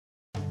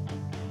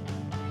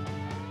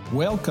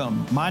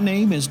Welcome. My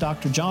name is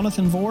Dr.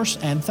 Jonathan Vorse,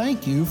 and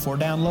thank you for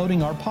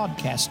downloading our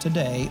podcast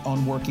today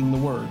on Working the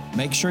Word.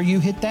 Make sure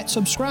you hit that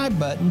subscribe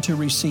button to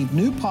receive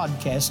new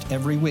podcasts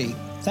every week.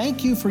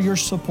 Thank you for your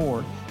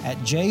support at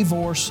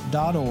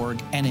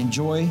jvorse.org and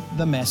enjoy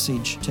the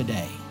message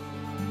today.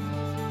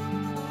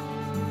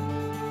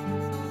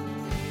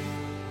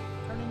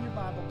 Turn in your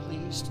Bible,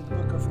 please, to the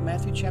book of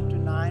Matthew chapter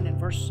 9 and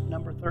verse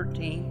number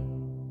 13.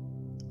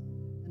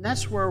 And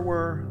that's where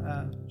we're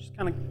just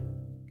kind of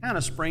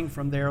spring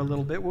from there a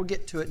little bit. We'll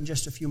get to it in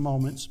just a few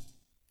moments.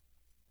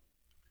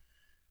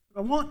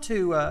 I want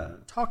to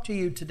talk to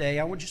you today.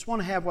 I just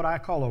want to have what I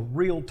call a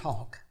real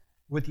talk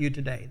with you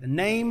today. The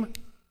name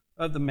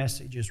of the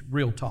message is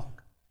Real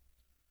Talk.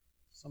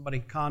 Somebody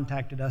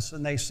contacted us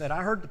and they said,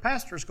 I heard the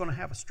pastor is going to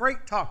have a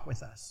straight talk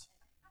with us.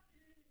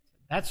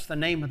 That's the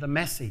name of the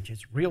message.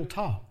 It's Real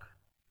Talk.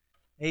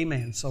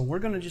 Amen. So we're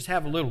going to just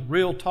have a little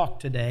real talk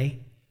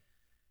today.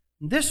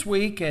 This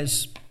week,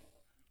 as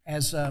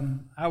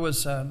I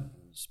was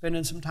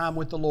spending some time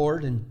with the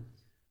Lord, and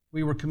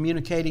we were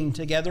communicating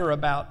together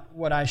about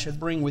what I should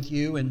bring with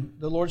you, and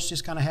the Lord's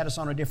just kind of had us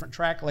on a different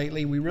track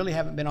lately. We really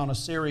haven't been on a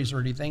series or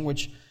anything,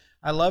 which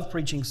I love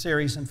preaching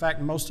series. In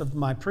fact, most of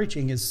my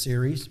preaching is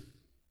series.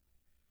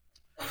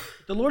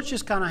 The Lord's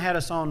just kind of had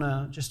us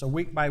on just a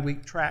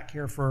week-by-week track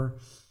here for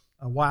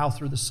a while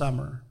through the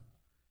summer.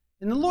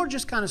 And the Lord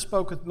just kind of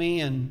spoke with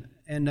me, and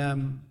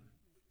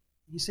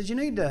He said, you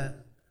need to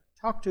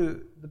talk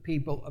to the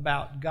people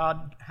about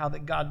God, how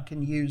that God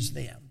can use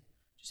them.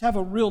 Just have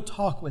a real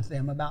talk with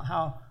them about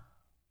how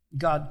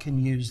God can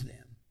use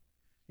them.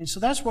 And so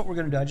that's what we're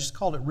going to do. I just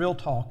called it Real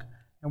Talk,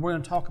 and we're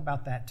going to talk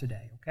about that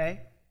today,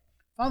 okay?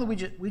 Father,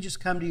 we just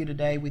come to you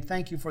today. We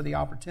thank you for the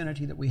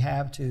opportunity that we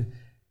have to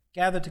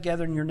gather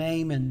together in your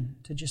name and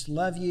to just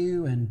love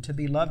you and to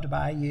be loved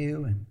by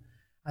you. And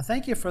I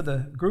thank you for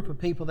the group of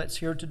people that's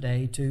here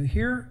today to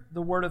hear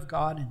the Word of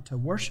God and to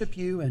worship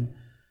you and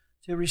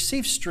to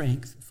receive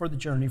strength for the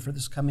journey for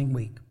this coming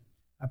week.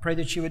 I pray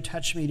that you would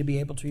touch me to be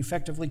able to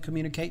effectively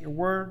communicate your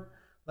word.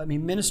 Let me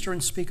minister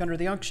and speak under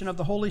the unction of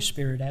the Holy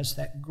Spirit as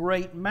that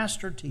great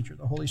master teacher,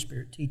 the Holy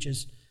Spirit,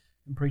 teaches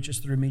and preaches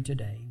through me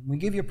today. We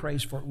give you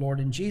praise for it, Lord,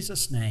 in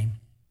Jesus' name.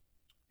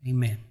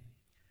 Amen.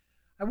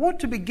 I want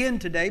to begin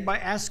today by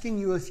asking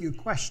you a few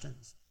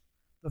questions.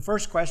 The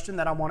first question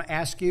that I want to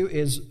ask you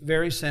is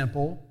very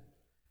simple.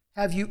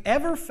 Have you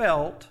ever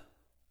felt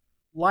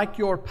like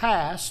your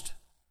past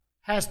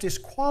has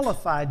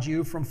disqualified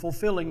you from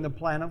fulfilling the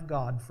plan of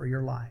God for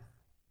your life?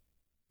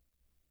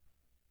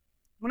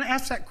 I'm going to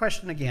ask that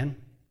question again.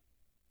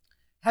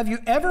 Have you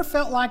ever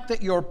felt like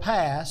that your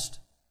past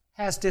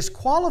has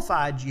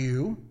disqualified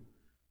you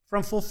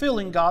from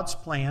fulfilling God's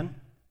plan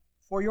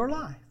for your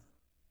life?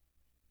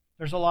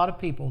 There's a lot of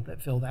people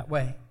that feel that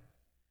way.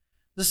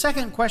 The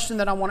second question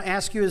that I want to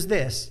ask you is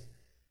this.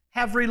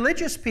 Have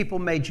religious people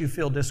made you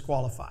feel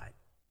disqualified?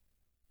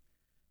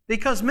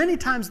 Because many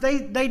times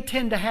they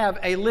tend to have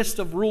a list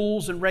of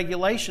rules and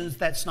regulations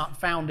that's not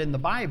found in the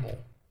Bible.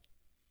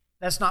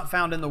 That's not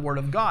found in the Word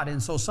of God.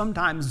 And so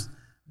sometimes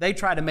they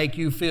try to make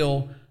you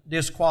feel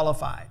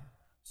disqualified.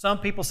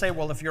 Some people say,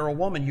 well, if you're a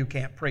woman, you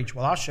can't preach.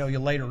 Well, I'll show you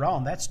later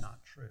on. That's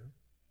not true.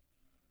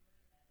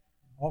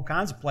 All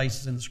kinds of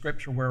places in the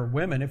Scripture where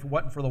women, if it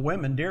wasn't for the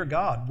women, dear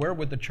God, where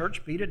would the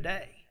church be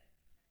today?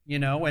 You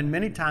know, and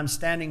many times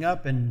standing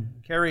up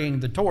and carrying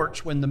the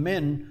torch when the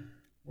men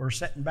were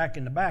sitting back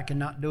in the back and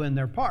not doing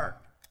their part.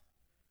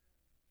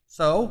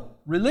 So,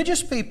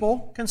 religious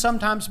people can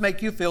sometimes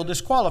make you feel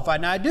disqualified.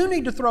 Now, I do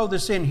need to throw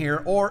this in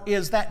here, or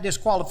is that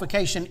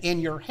disqualification in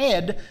your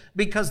head?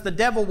 Because the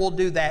devil will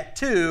do that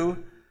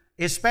too,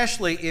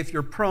 especially if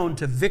you're prone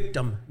to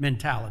victim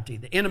mentality.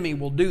 The enemy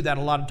will do that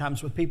a lot of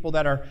times with people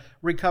that are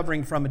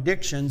recovering from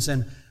addictions,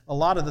 and a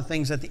lot of the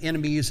things that the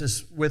enemy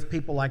uses with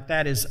people like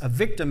that is a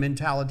victim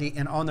mentality,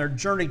 and on their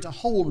journey to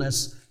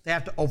wholeness, they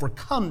have to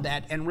overcome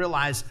that and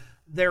realize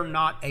they're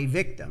not a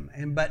victim.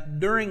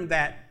 But during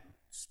that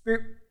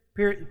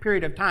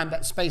period of time,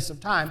 that space of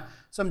time,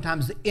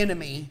 sometimes the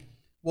enemy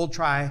will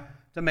try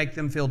to make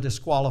them feel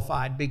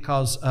disqualified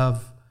because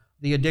of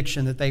the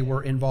addiction that they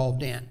were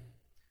involved in.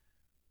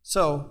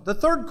 So the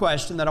third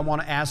question that I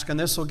want to ask, and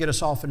this will get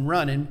us off and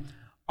running,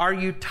 are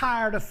you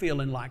tired of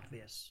feeling like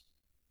this?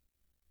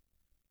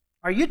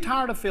 Are you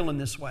tired of feeling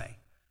this way?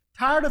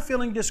 Tired of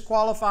feeling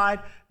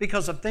disqualified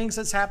because of things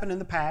that's happened in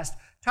the past?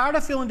 Tired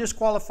of feeling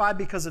disqualified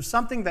because of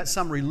something that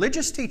some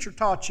religious teacher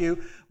taught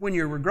you when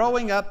you were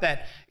growing up,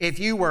 that if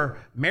you were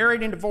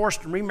married and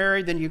divorced and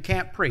remarried, then you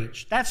can't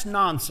preach? That's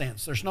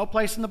nonsense. There's no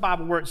place in the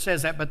Bible where it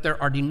says that, but there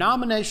are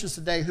denominations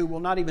today who will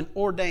not even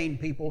ordain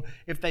people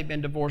if they've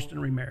been divorced and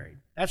remarried.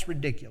 That's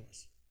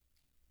ridiculous.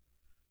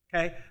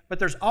 Okay? But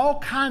there's all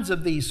kinds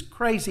of these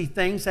crazy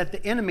things that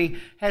the enemy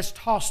has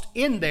tossed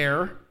in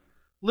there,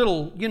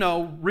 little,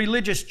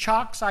 religious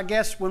chalks, I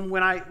guess.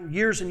 When I,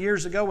 years and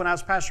years ago, when I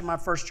was pastoring my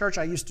first church,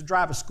 I used to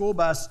drive a school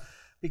bus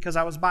because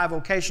I was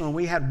bivocational and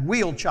we had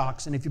wheel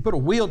chocks. And if you put a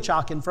wheel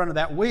chock in front of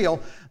that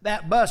wheel,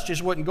 that bus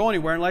just wouldn't go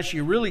anywhere unless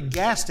you really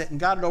gassed it and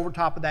got it over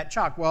top of that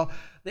chock. Well,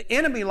 the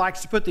enemy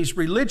likes to put these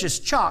religious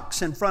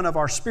chocks in front of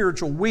our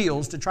spiritual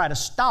wheels to try to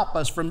stop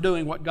us from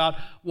doing what God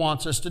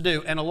wants us to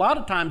do. And a lot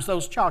of times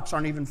those chocks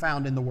aren't even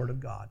found in the Word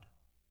of God.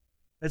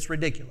 It's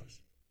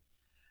ridiculous.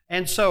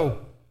 And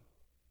so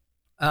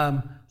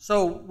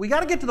we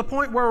got to get to the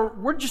point where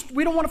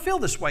we don't want to feel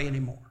this way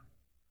anymore.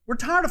 We're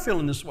tired of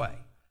feeling this way.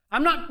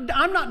 I'm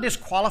not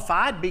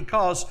disqualified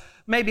because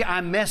maybe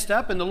I messed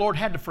up and the Lord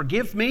had to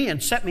forgive me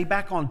and set me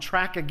back on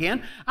track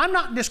again. I'm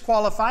not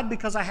disqualified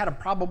because I had a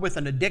problem with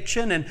an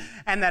addiction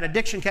and that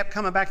addiction kept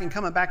coming back and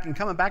coming back and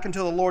coming back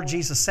until the Lord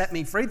Jesus set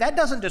me free. That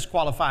doesn't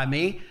disqualify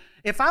me.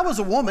 If I was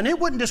a woman, it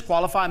wouldn't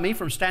disqualify me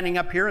from standing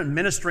up here and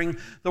ministering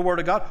the Word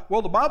of God.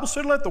 Well, the Bible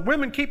said let the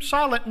women keep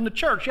silent in the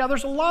church. Yeah,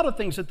 there's a lot of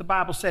things that the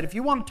Bible said. If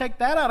you want to take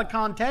that out of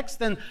context,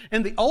 then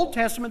in the Old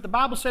Testament, the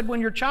Bible said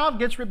when your child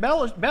gets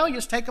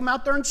rebellious, take them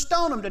out there and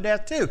stone them to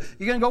death too.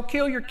 You going to go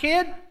kill your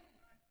kid?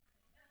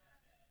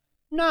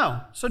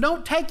 No. So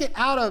don't take it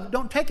out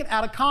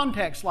of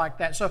context like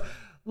that. So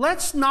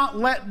let's not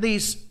let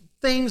these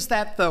things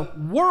that the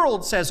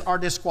world says are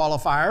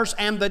disqualifiers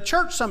and the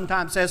church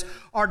sometimes says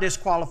are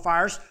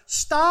disqualifiers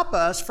stop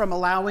us from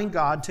allowing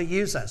God to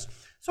use us.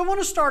 So I want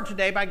to start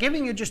today by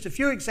giving you just a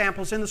few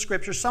examples in the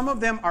Scripture. Some of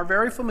them are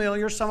very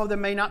familiar, some of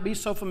them may not be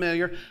so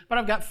familiar, but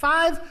I've got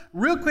 5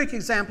 real quick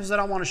examples that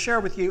I want to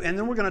share with you, and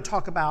then we're going to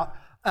talk about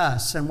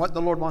us and what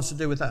the Lord wants to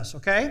do with us,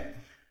 okay?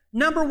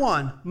 Number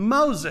 1,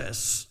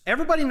 Moses.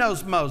 Everybody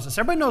knows Moses.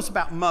 Everybody knows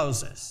about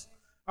Moses.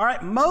 All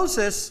right,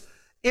 Moses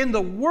in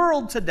the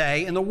world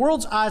today, in the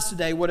world's eyes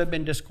today, would have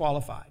been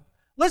disqualified.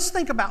 Let's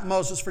think about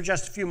Moses for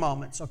just a few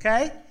moments,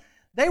 okay?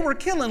 They were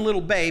killing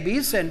little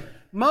babies, and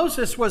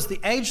Moses was the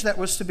age that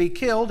was to be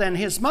killed, and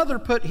his mother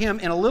put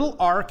him in a little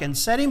ark and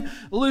set him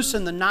loose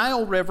in the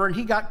Nile River, and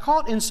he got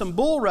caught in some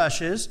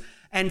bulrushes,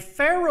 and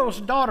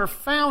Pharaoh's daughter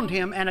found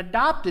him and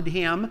adopted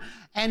him,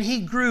 and he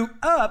grew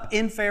up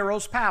in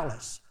Pharaoh's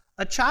palace.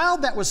 A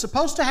child that was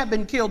supposed to have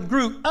been killed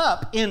grew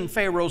up in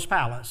Pharaoh's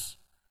palace,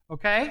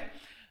 okay?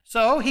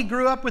 So he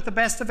grew up with the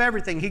best of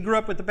everything. He grew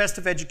up with the best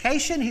of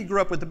education. He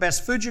grew up with the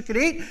best food you could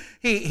eat.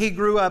 He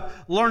grew up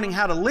learning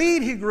how to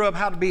lead. He grew up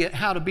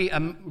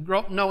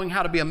knowing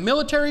how to be a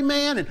military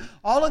man and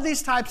all of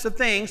these types of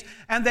things.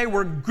 And they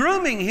were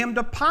grooming him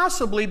to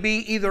possibly be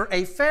either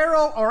a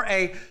pharaoh or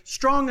a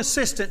strong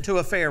assistant to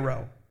a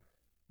pharaoh.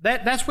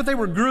 That's what they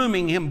were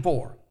grooming him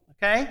for.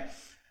 Okay.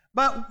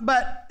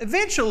 But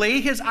eventually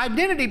his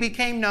identity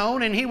became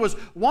known, and he was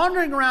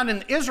wandering around in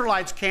the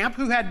Israelites' camp,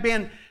 who had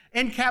been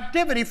in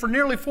captivity for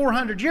nearly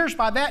 400 years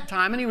by that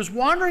time, and he was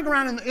wandering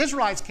around in the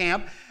Israelites'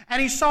 camp,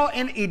 and he saw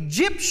an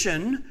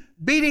Egyptian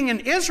beating an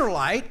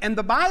Israelite, and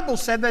the Bible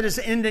said that his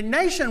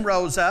indignation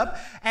rose up,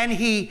 and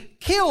he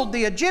killed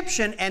the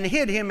Egyptian and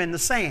hid him in the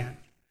sand.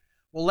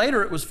 Well,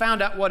 later it was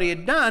found out what he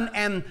had done,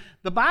 and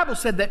the Bible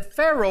said that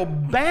Pharaoh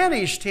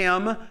banished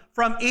him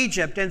from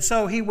Egypt. And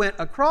so he went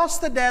across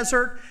the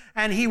desert,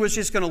 and he was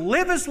just going to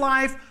live his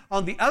life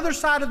on the other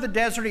side of the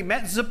desert. He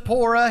met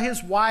Zipporah,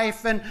 his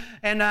wife, and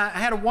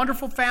had a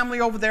wonderful family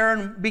over there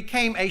and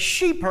became a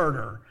sheep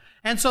herder.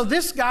 And so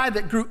this guy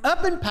that grew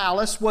up in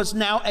palace was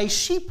now a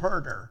sheep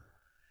herder.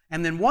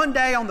 And then one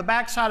day on the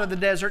backside of the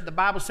desert, the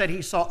Bible said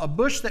he saw a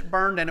bush that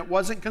burned and it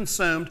wasn't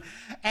consumed.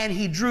 And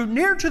he drew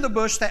near to the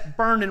bush that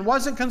burned and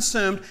wasn't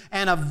consumed.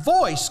 And a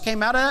voice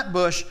came out of that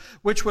bush,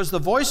 which was the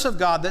voice of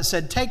God that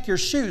said, "Take your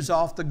shoes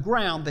off. The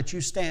ground that you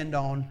stand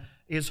on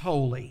is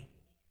holy."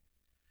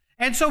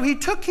 And so he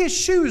took his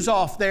shoes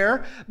off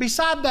there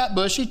beside that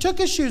bush. He took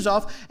his shoes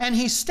off, and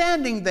he's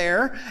standing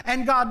there,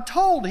 and God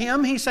told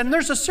him, he said, and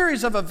there's a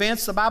series of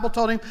events. The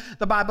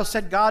Bible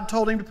said God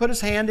told him to put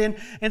his hand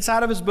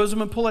inside of his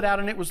bosom and pull it out,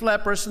 and it was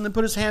leprous, and then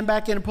put his hand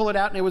back in and pull it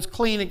out, and it was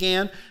clean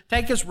again.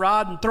 Take his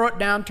rod and throw it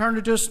down, turn it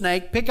into a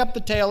snake, pick up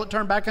the tail, it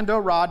turned back into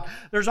a rod.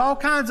 There's all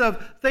kinds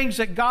of things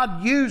that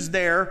God used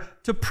there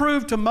to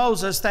prove to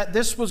Moses that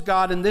this was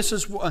God and this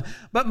is...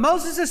 But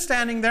Moses is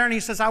standing there and he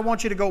says, I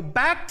want you to go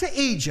back to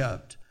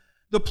Egypt,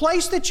 the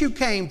place that you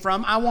came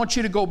from. I want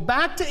you to go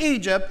back to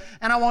Egypt,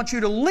 and I want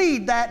you to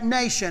lead that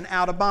nation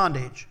out of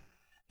bondage.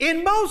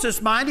 In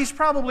Moses' mind, he's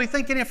probably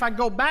thinking, if I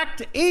go back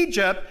to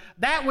Egypt,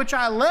 that which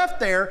I left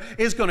there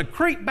is going to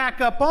creep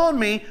back up on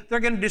me. They're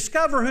going to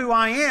discover who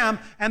I am,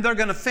 and they're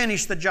going to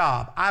finish the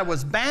job. I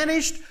was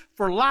banished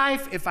for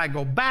life. If I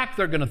go back,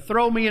 they're going to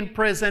throw me in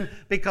prison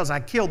because I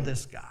killed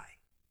this guy.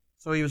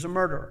 So he was a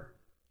murderer.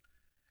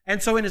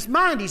 And so in his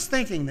mind, he's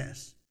thinking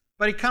this.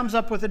 But he comes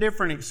up with a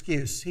different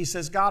excuse. He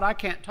says, God, I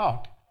can't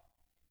talk.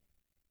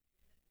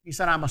 He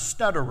said, I'm a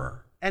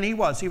stutterer. And he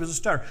was a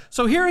stutterer.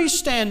 So here he's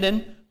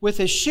standing with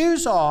his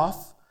shoes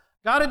off.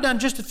 God had done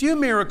just a few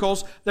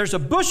miracles. There's a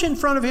bush in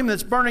front of him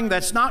that's burning,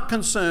 that's not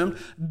consumed.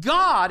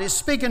 God is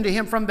speaking to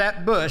him from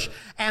that bush.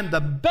 And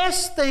the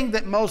best thing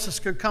that Moses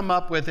could come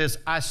up with is,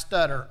 I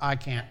stutter, I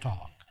can't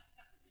talk.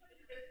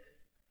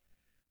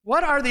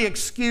 What are the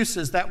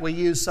excuses that we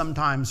use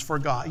sometimes for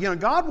God? You know,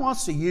 God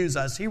wants to use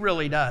us. He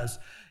really does.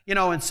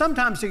 And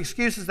sometimes the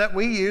excuses that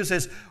we use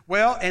is,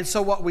 well, and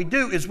so what we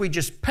do is we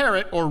just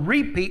parrot or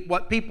repeat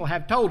what people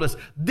have told us.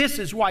 This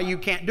is why you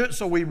can't do it,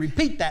 so we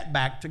repeat that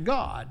back to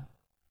God.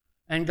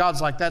 And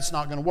God's like, that's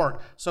not going to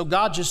work. So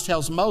God just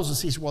tells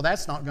Moses, he said, well,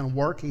 that's not going to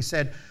work. He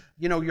said,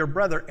 your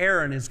brother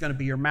Aaron is going to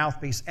be your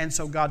mouthpiece. And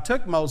so God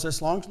took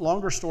Moses,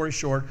 longer story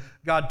short,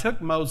 God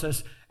took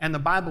Moses, and the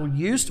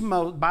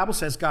Bible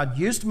says God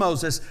used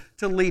Moses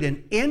to lead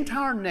an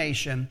entire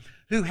nation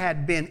who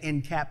had been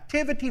in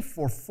captivity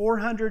for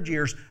 400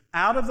 years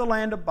out of the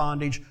land of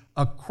bondage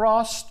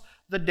across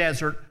the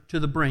desert to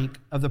the brink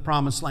of the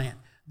promised land.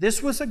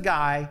 This was a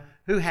guy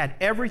who had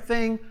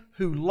everything,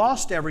 who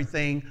lost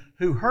everything,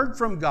 who heard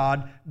from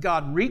God.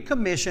 God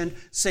recommissioned,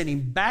 sent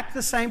him back to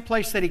the same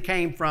place that he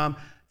came from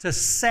to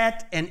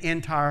set an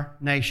entire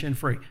nation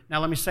free. Now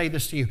let me say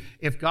this to you.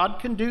 If God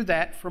can do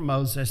that for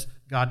Moses,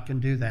 God can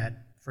do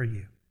that for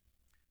you.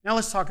 Now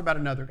let's talk about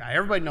another guy.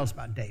 Everybody knows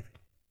about David.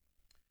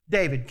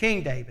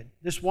 King David,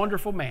 this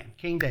wonderful man,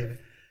 King David.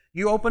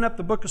 You open up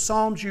the book of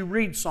Psalms, you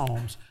read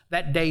Psalms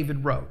that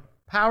David wrote.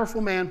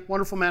 Powerful man,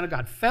 wonderful man of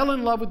God. Fell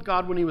in love with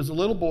God when he was a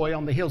little boy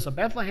on the hills of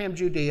Bethlehem,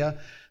 Judea.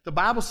 The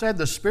Bible said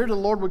the Spirit of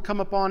the Lord would come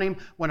upon him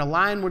when a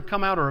lion would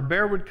come out or a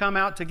bear would come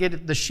out to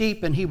get the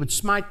sheep, and he would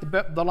smite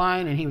the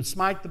lion and he would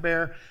smite the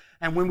bear.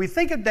 And when we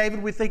think of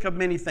David, we think of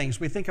many things.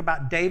 We think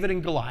about David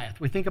and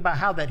Goliath. We think about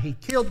how that he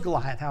killed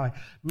Goliath, how he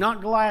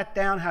knocked Goliath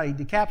down, how he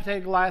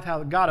decapitated Goliath,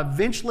 how God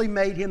eventually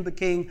made him the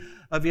king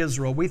of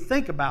Israel. We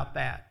think about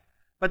that.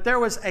 But there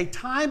was a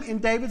time in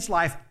David's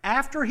life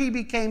after he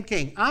became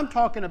king. I'm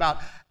talking about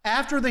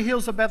after the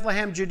hills of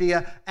Bethlehem,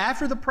 Judea,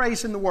 after the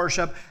praise and the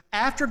worship,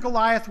 after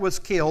Goliath was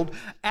killed,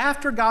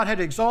 after God had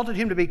exalted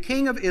him to be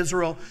king of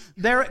Israel,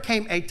 there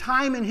came a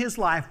time in his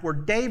life where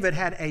David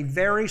had a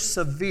very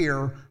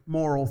severe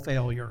moral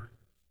failure.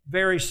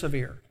 Very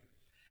severe.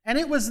 And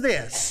it was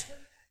this.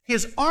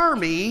 His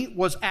army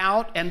was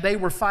out and they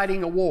were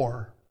fighting a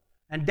war.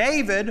 And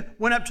David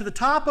went up to the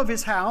top of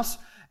his house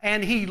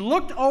and he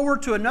looked over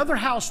to another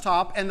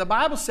housetop, and the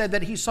Bible said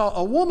that he saw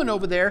a woman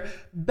over there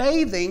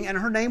bathing, and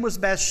her name was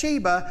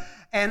Bathsheba,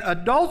 and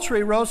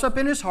adultery rose up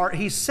in his heart.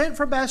 He sent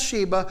for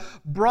Bathsheba,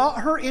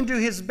 brought her into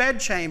his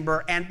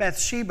bedchamber, and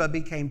Bathsheba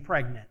became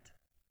pregnant.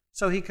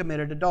 So he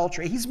committed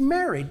adultery. He's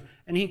married,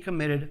 and he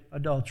committed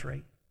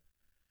adultery.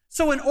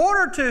 So in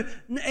order to,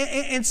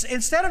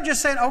 instead of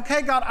just saying,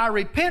 okay, God, I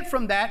repent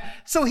from that,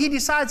 so he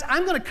decides,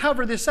 I'm going to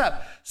cover this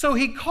up. So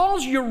he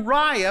calls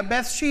Uriah,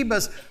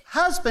 Bathsheba's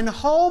husband,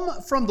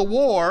 home from the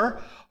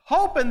war,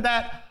 hoping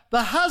that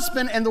the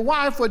husband and the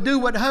wife would do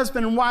what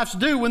husband and wives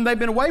do when they've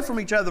been away from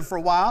each other for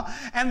a while,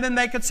 and then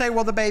they could say,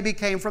 well, the baby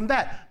came from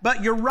that.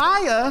 But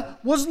Uriah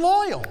was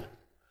loyal.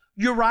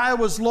 Uriah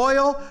was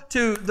loyal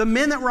to the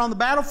men that were on the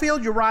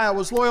battlefield. Uriah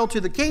was loyal to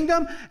the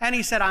kingdom. And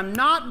he said, I'm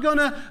not going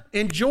to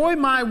enjoy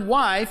my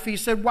wife, he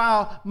said,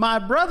 while my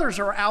brothers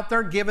are out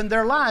there giving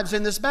their lives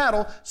in this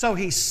battle. So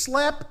he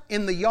slept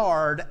in the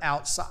yard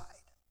outside.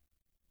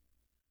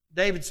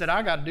 David said,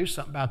 I got to do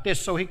something about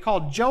this. So he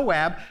called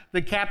Joab,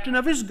 the captain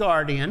of his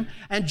guard, in.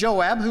 And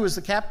Joab, who was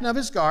the captain of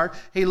his guard,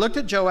 he looked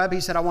at Joab.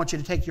 He said, I want you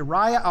to take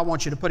Uriah. I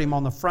want you to put him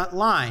on the front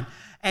line.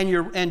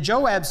 And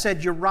Joab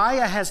said,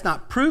 Uriah has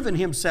not proven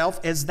himself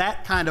as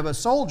that kind of a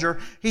soldier.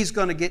 He's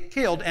going to get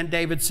killed. And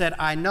David said,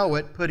 I know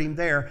it. Put him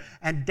there.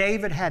 And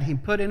David had him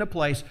put in a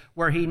place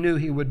where he knew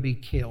he would be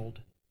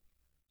killed.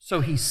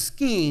 So he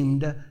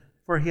schemed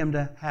for him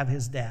to have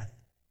his death.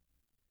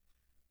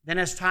 Then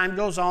as time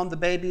goes on, the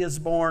baby is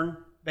born.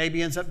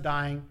 Baby ends up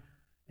dying.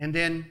 And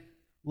then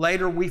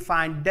later we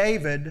find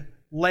David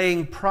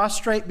laying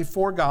prostrate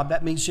before God.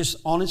 That means just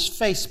on his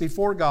face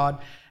before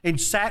God, in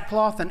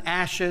sackcloth and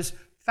ashes,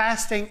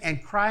 fasting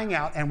and crying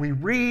out. And we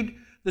read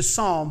the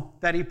psalm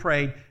that he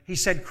prayed. He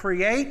said,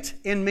 create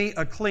in me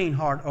a clean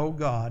heart, O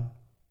God,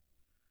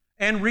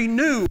 and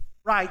renew a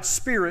right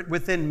spirit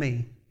within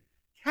me.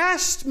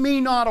 Cast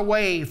me not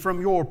away from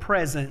your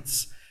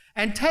presence,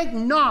 and take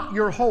not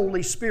your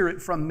Holy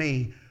Spirit from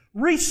me.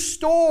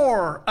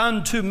 Restore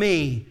unto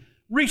me.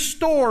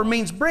 Restore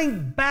means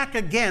bring back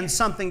again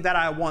something that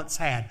I once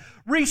had.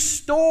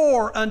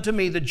 Restore unto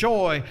me the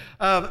joy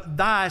of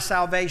thy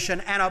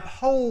salvation, and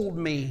uphold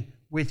me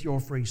with your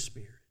free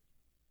spirit.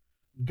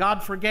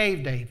 God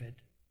forgave David.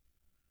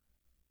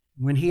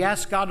 When he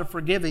asked God to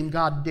forgive him,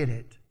 God did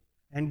it.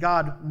 And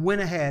God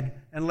went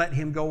ahead and let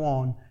him go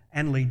on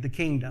and lead the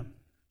kingdom.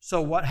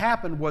 So what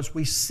happened was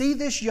we see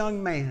this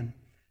young man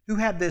who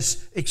had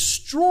this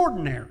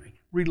extraordinary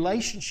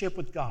relationship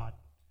with God.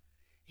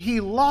 He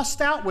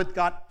lost out with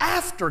God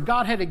after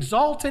God had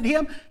exalted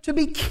him to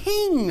be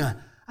king.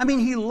 I mean,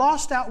 he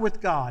lost out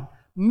with God,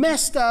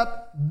 messed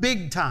up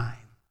big time.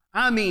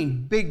 I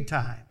mean, big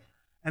time.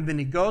 And then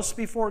he goes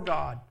before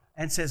God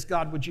and says,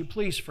 God, would you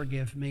please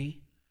forgive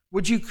me?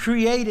 Would you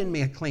create in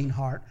me a clean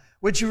heart?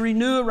 Would you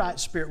renew a right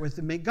spirit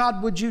within me?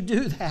 God, would you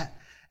do that?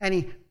 And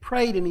he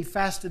prayed and he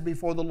fasted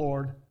before the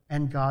Lord,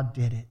 and God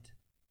did it.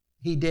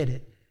 He did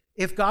it.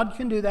 If God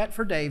can do that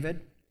for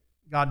David,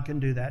 God can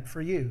do that for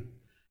you.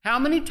 How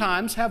many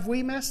times have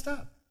we messed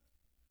up?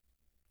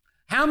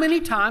 How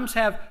many times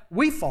have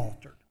we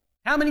faltered?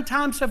 How many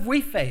times have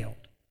we failed?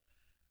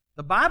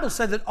 The Bible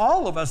said that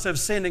all of us have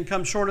sinned and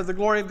come short of the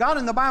glory of God.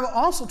 And the Bible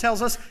also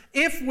tells us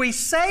if we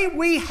say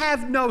we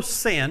have no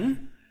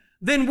sin,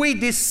 then we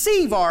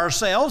deceive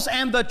ourselves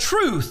and the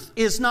truth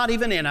is not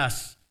even in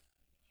us.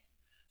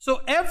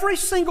 So every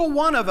single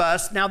one of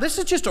us, now this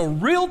is just a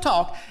real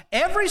talk,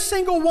 every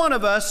single one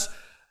of us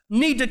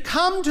need to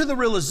come to the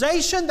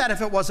realization that if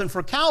it wasn't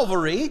for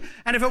Calvary,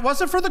 and if it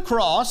wasn't for the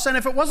cross, and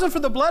if it wasn't for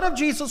the blood of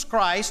Jesus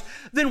Christ,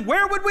 then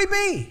where would we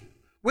be?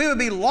 We would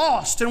be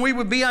lost and we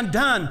would be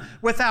undone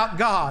without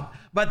God.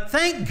 But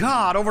thank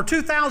God, over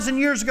 2,000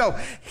 years ago,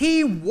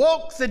 He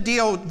walked the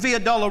Via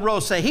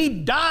Dolorosa. He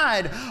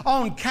died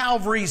on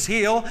Calvary's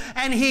hill,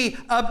 and He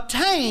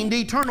obtained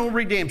eternal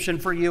redemption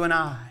for you and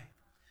I.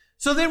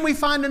 So then we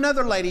find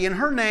another lady, and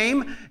her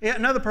name,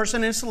 another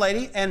person, it's a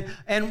lady,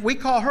 and we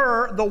call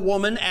her the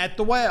woman at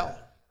the well.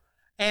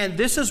 And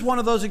this is one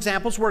of those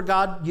examples where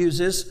God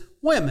uses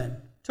women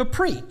to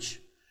preach.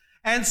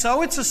 And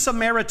so it's a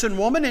Samaritan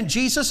woman, and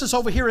Jesus is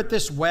over here at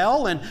this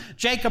well, and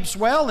Jacob's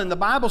well, and the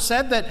Bible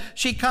said that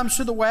she comes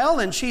to the well,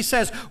 and she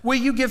says, will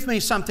you give me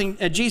something?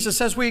 Jesus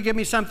says, will you give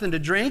me something to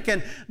drink?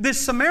 And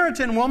this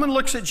Samaritan woman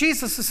looks at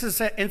Jesus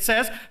and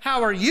says,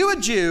 how are you, a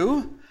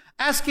Jew,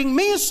 asking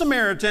me, a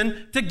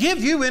Samaritan, to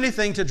give you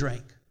anything to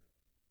drink?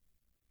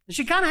 And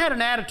she kind of had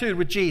an attitude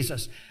with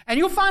Jesus. And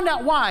you'll find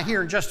out why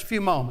here in just a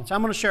few moments. I'm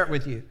going to share it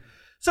with you.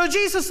 So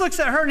Jesus looks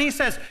at her and He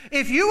says,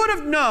 if you would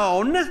have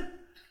known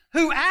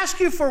who asked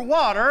you for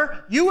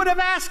water, you would have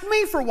asked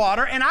me for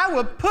water, and I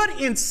would put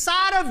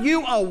inside of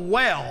you a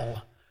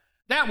well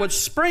that would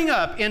spring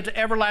up into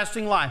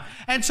everlasting life.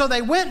 And so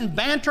they went and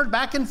bantered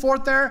back and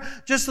forth there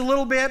just a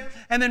little bit.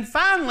 And then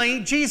finally,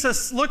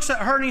 Jesus looks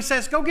at her and He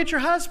says, go get your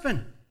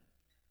husband.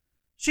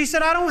 She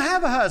said, I don't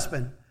have a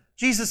husband.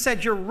 Jesus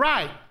said, you're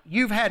right.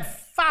 You've had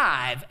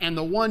 5, and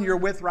the one you're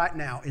with right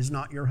now is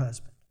not your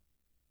husband.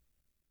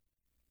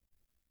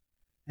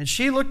 And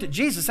she looked at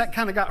Jesus. That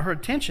kind of got her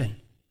attention.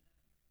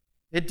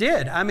 It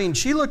did. I mean,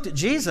 she looked at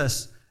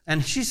Jesus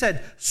and she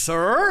said,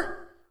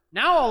 sir?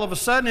 Now all of a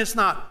sudden it's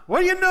not,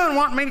 what are you doing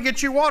wanting me to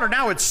get you water?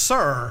 Now it's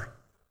sir.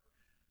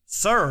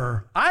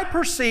 Sir, I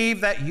perceive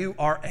that you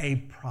are a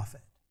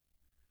prophet.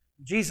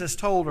 Jesus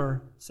told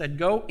her, said,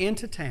 go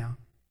into town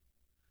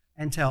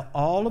and tell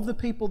all of the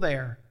people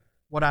there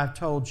what I've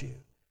told you.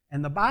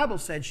 And the Bible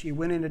said she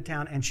went into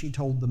town and she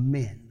told the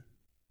men.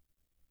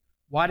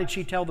 Why did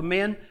she tell the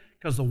men?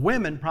 Because the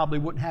women probably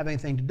wouldn't have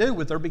anything to do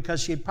with her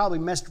because she had probably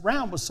messed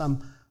around with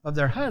some of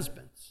their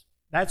husbands.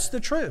 That's the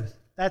truth.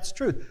 That's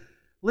truth.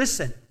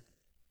 Listen.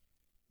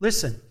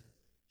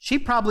 She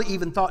probably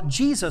even thought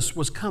Jesus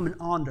was coming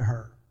on to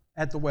her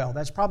at the well.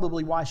 That's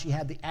probably why she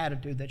had the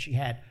attitude that she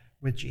had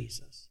with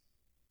Jesus.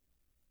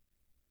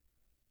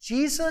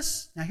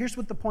 Now here's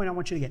what the point I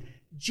want you to get.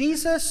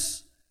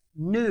 Jesus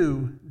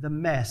knew the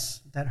mess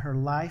that her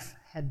life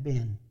had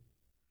been,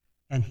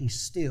 and He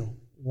still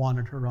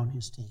wanted her on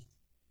His team.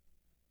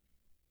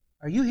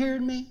 Are you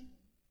hearing me?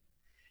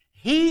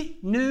 He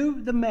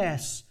knew the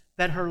mess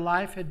that her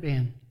life had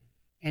been,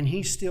 and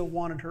He still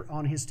wanted her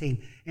on His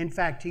team. In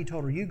fact, He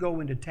told her, you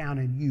go into town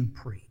and you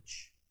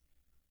preach.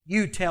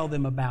 You tell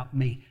them about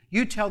me.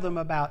 You tell them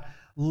about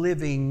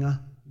living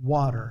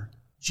water.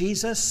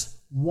 Jesus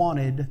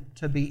wanted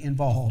to be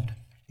involved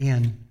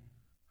in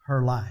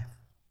her life.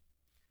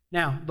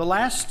 Now, the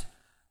last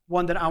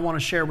one that I want to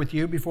share with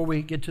you before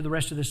we get to the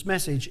rest of this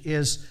message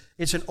is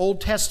it's an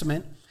Old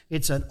Testament.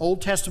 It's an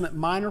Old Testament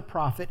minor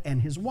prophet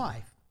and his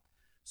wife.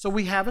 So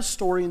we have a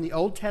story in the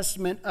Old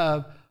Testament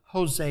of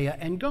Hosea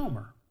and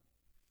Gomer.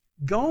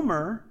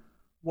 Gomer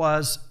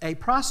was a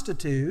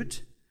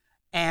prostitute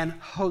and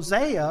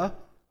Hosea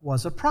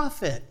was a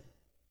prophet.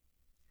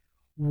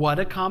 What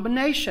a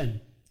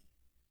combination.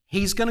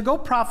 He's going to go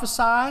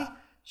prophesy,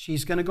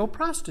 she's going to go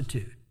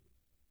prostitute.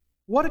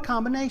 What a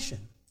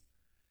combination.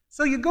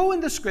 So you go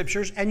in the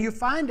Scriptures and you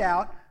find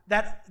out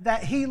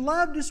that he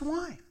loved his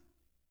wife.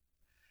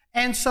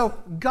 And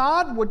so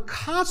God would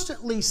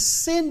constantly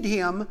send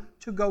him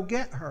to go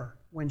get her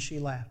when she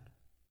left,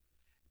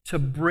 to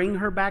bring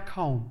her back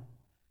home.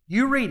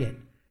 You read it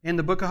in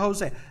the book of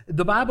Hosea.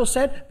 The Bible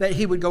said that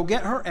He would go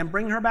get her and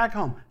bring her back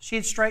home.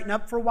 She'd straighten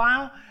up for a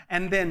while,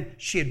 and then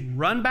she'd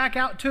run back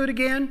out to it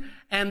again.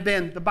 And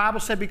then the Bible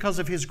said because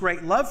of His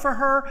great love for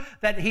her,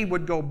 that He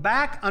would go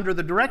back under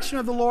the direction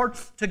of the Lord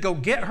to go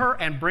get her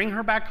and bring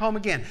her back home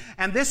again.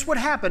 And this would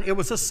happen. It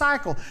was a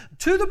cycle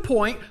to the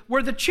point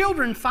where the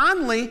children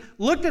finally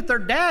looked at their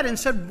dad and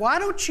said, why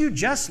don't you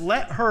just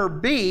let her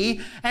be?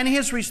 And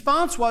his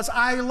response was,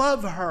 I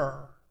love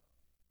her.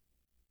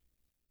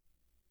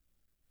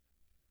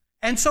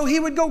 And so he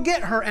would go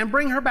get her and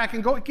bring her back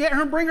and go get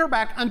her and bring her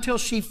back until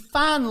she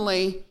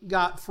finally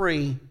got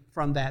free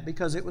from that,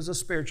 because it was a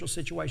spiritual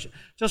situation.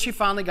 Until she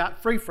finally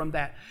got free from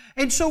that.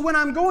 And so when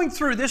I'm going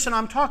through this and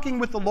I'm talking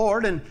with the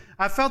Lord, and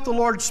I felt the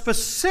Lord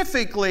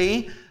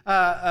specifically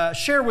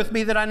share with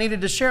me that I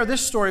needed to share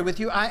this story with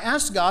you, I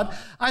asked God,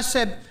 I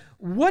said,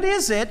 what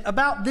is it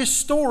about this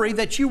story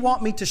that you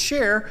want me to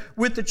share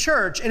with the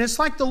church? And it's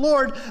like the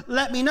Lord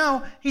let me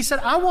know. He said,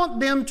 I want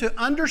them to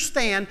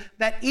understand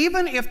that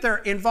even if they're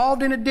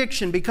involved in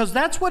addiction, because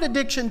that's what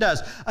addiction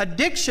does.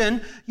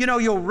 Addiction,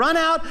 you'll run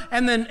out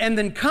and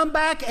then come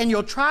back and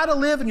you'll try to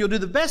live and you'll do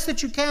the best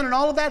that you can and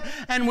all of that.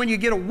 And when you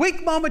get a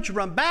weak moment, you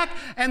run back.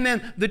 And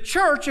then the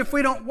church, if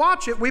we don't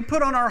watch it, we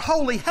put on our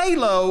holy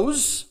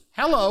halos.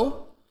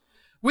 Hello.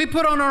 We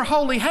put on our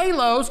holy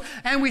halos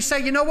and we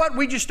say, you know what?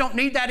 We just don't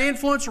need that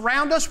influence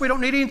around us. We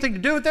don't need anything to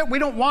do with it. We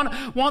don't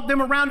want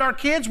them around our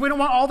kids. We don't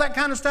want all that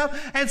kind of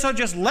stuff. And so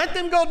just let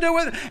them go do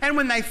it. And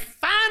when they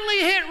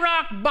finally hit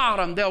rock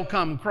bottom, they'll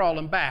come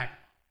crawling back.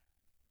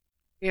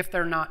 If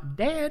they're not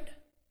dead.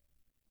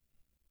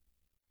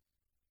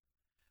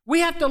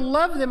 We have to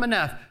love them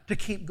enough to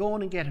keep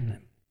going and getting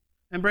them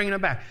and bringing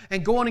them back,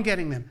 and going and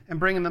getting them and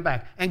bringing them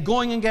back, and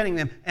going and getting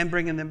them and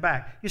bringing them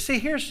back. You see,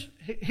 here's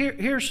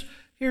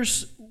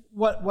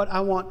what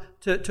I want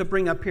to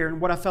bring up here and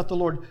what I felt the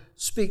Lord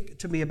speak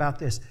to me about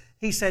this.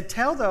 He said,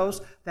 tell those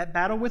that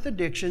battle with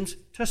addictions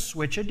to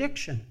switch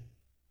addiction.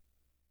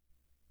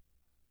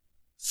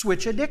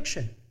 Switch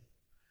addiction.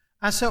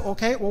 I said,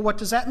 okay, well, what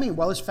does that mean?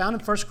 Well, it's found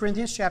in 1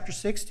 Corinthians chapter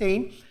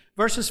 16,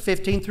 verses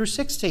 15 through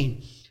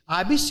 16.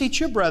 I beseech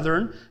you,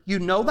 brethren, you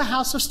know the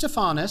house of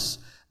Stephanas,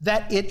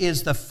 that it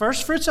is the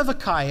firstfruits of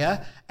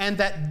Achaia, and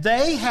that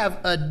they have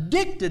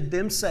addicted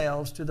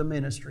themselves to the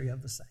ministry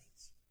of the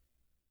saints.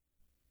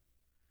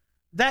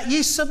 That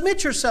ye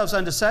submit yourselves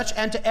unto such,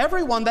 and to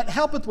everyone that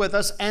helpeth with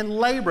us and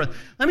laboreth.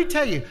 Let me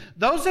tell you,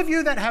 those of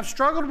you that have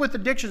struggled with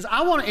addictions,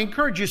 I want to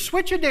encourage you,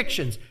 switch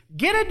addictions.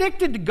 Get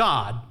addicted to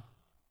God.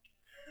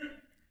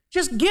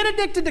 Just get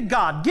addicted to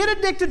God. Get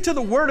addicted to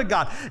the Word of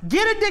God.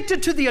 Get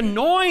addicted to the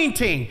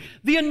anointing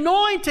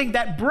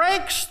that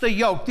breaks the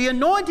yoke, the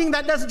anointing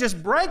that doesn't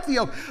just break the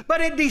yoke,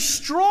 but it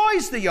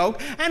destroys the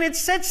yoke and it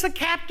sets the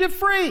captive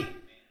free.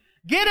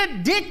 Get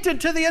addicted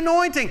to the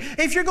anointing.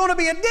 If you're going to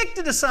be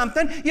addicted to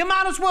something, you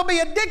might as well be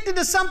addicted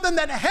to something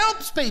that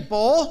helps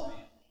people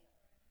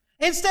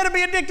instead of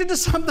be addicted to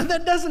something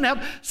that doesn't help.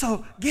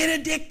 So get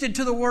addicted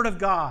to the Word of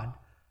God.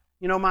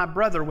 My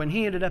brother, when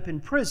he ended up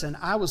in prison,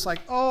 I was like,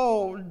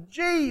 oh,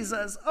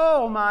 Jesus,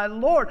 oh, my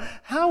Lord,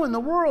 how in the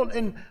world,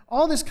 and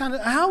all this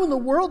how in the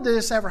world did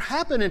this ever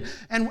happen?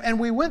 And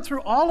we went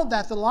through all of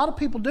that a lot of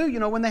people do,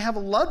 when they have a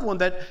loved one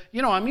that,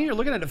 you're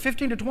looking at a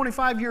 15 to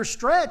 25-year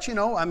stretch,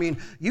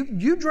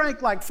 you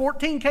drank like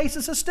 14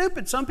 cases of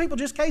stupid. Some people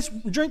just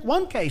drink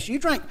one case. You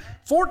drank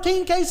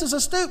 14 cases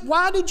of stupid.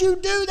 Why did you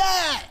do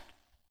that?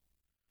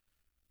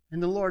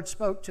 And the Lord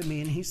spoke to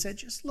me and He said,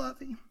 just love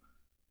him.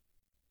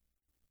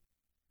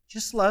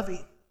 Just love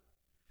him.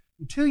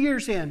 And 2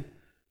 years in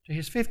to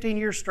his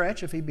 15-year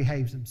stretch, if he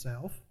behaves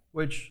himself,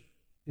 which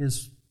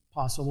is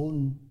possible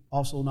and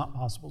also not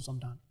possible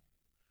sometimes.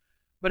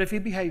 But if he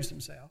behaves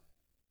himself.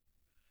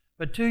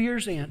 But 2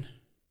 years in,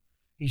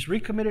 he's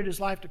recommitted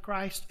his life to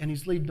Christ and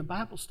he's leading a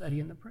Bible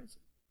study in the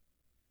prison.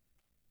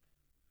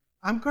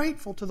 I'm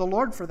grateful to the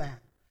Lord for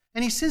that.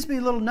 And he sends me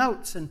little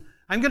notes and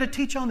I'm going to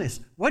teach on this.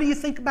 What do you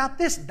think about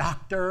this,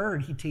 doctor?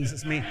 And he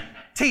teases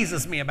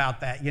me about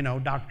that,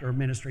 doctor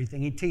ministry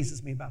thing. He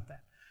teases me about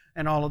that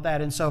and all of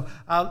that. And so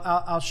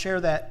I'll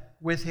share that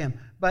with him.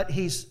 But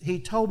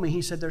he told me,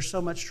 he said, there's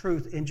so much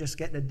truth in just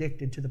getting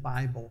addicted to the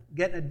Bible,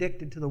 getting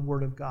addicted to the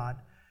Word of God.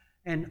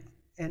 And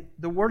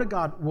the Word of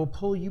God will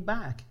pull you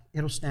back.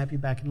 It'll snap you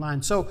back in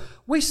line. So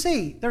we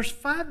see there's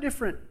 5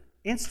 different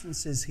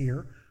instances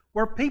here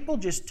where people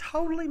just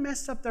totally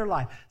messed up their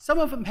life. Some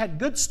of them had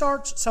good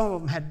starts, some of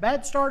them had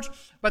bad starts,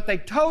 but they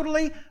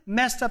totally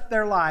messed up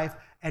their life,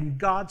 and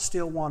God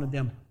still wanted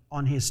them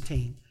on His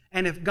team.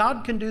 And if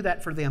God can do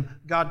that for them,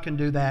 God can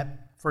do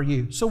that for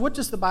you. So what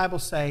does the Bible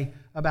say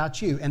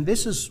about you? And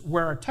this is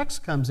where our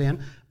text comes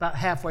in, about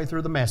halfway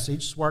through the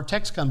message, where our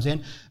text comes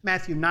in.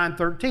 Matthew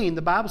 9:13,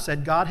 the Bible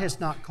said, God has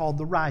not called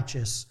the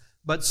righteous,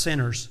 but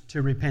sinners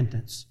to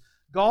repentance.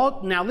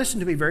 God, now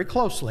listen to me very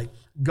closely.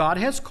 God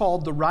has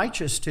called the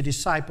righteous to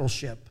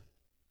discipleship.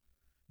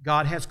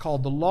 God has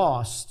called the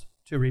lost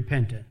to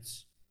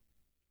repentance.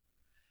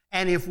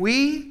 And if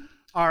we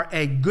are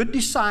a good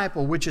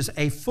disciple, which is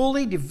a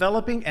fully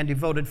developing and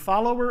devoted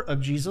follower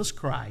of Jesus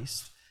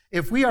Christ,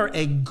 if we are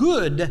a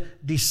good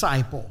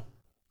disciple,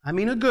 I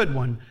mean a good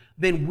one,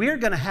 then we're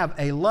going to have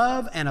a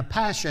love and a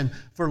passion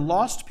for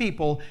lost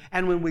people.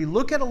 And when we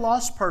look at a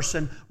lost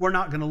person, we're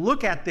not going to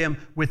look at them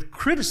with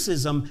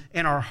criticism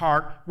in our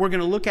heart. We're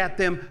going to look at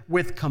them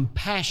with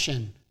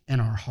compassion in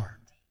our heart.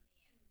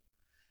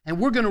 And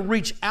we're going to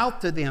reach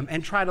out to them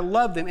and try to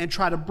love them and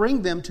try to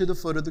bring them to the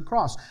foot of the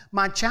cross.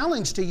 My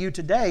challenge to you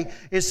today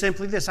is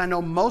simply this. I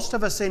know most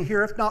of us in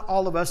here, if not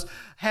all of us,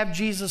 have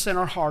Jesus in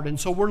our heart. And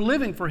so we're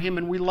living for Him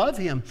and we love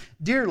Him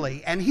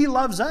dearly. And He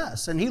loves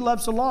us and He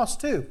loves the lost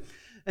too.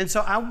 And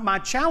so my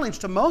challenge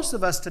to most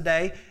of us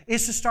today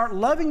is to start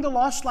loving the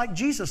lost like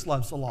Jesus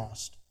loves the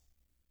lost.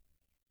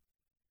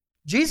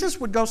 Jesus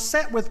would go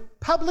sit with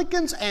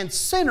publicans and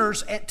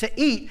sinners to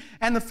eat,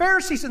 and the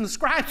Pharisees and the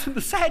scribes and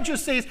the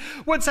Sadducees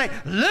would say,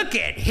 look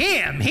at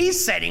him,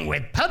 he's sitting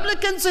with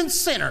publicans and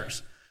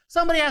sinners.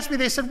 Somebody asked me,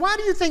 they said, why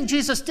do you think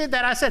Jesus did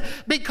that? I said,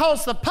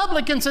 because the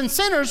publicans and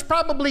sinners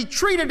probably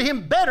treated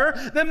him better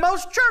than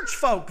most church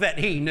folk that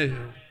he knew.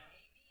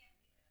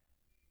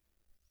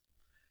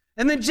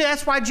 And then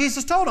that's why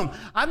Jesus told them,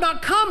 I've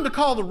not come to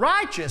call the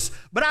righteous,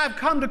 but I've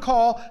come to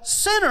call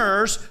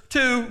sinners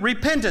to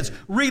repentance.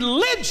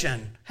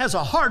 Religion has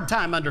a hard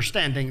time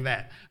understanding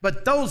that.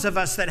 But those of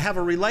us that have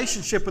a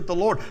relationship with the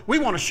Lord, we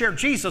want to share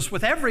Jesus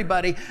with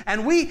everybody,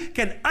 and we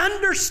can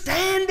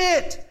understand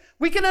it.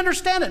 We can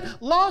understand it.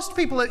 Lost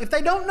people, if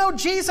they don't know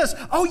Jesus,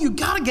 you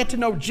got to get to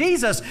know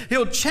Jesus.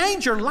 He'll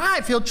change your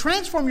life. He'll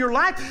transform your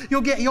life.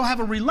 You'll have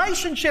a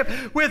relationship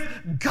with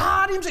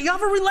God himself. You'll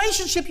have a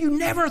relationship you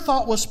never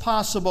thought was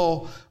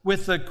possible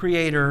with the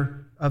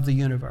Creator of the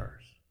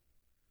universe.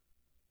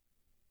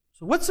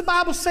 So what's the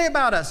Bible say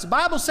about us? The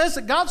Bible says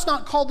that God's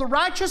not called the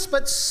righteous,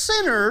 but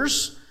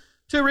sinners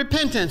to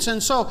repentance.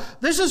 And so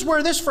this is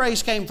where this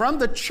phrase came from.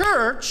 The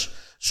church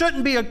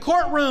shouldn't be a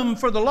courtroom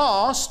for the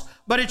lost,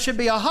 but it should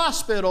be a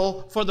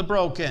hospital for the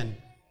broken.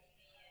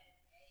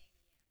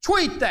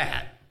 Tweet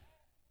that.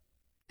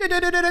 Tweet,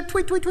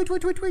 tweet, tweet,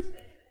 tweet, tweet, tweet.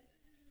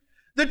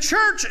 The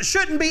church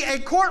shouldn't be a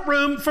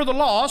courtroom for the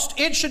lost.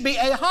 It should be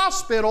a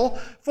hospital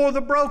for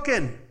the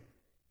broken.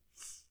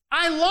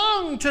 I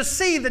long to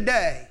see the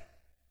day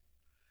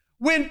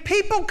when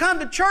people come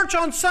to church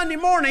on Sunday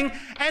morning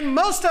and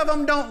most of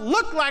them don't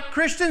look like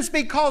Christians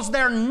because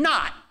they're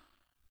not.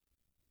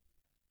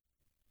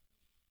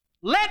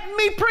 Let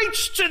me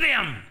preach to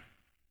them.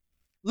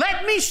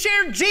 Let me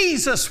share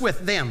Jesus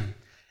with them.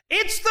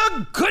 It's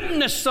the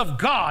goodness of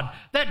God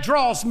that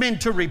draws men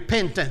to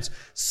repentance.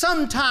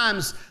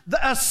 Sometimes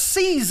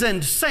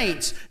seasoned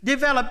saints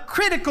develop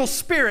critical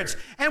spirits,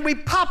 and we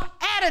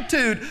pop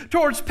attitude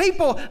towards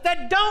people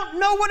that don't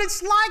know what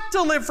it's like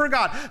to live for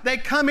God. They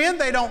come in,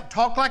 they don't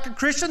talk like a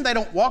Christian, they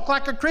don't walk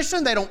like a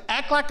Christian, they don't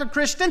act like a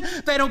Christian,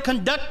 they don't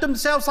conduct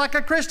themselves like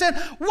a Christian.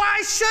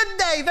 Why should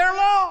they? They're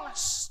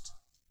lost.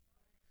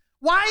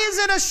 Why is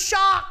it a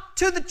shock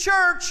to the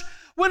church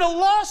when a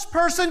lost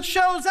person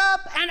shows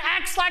up and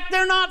acts like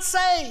they're not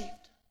saved?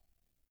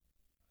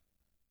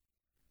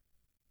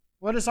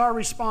 What is our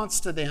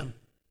response to them?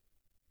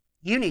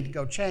 You need to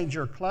go change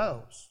your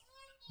clothes.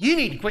 You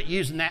need to quit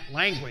using that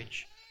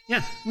language.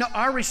 No,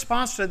 our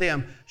response to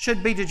them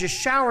should be to just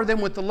shower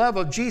them with the love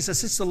of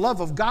Jesus. It's the love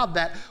of God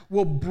that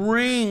will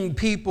bring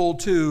people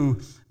to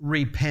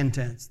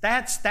repentance.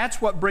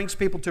 That's what brings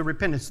people to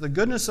repentance. The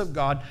goodness of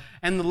God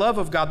and the love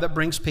of God that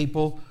brings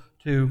people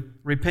to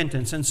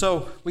repentance. And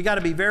so we got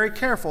to be very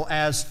careful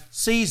as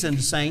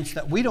seasoned saints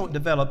that we don't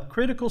develop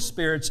critical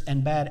spirits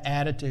and bad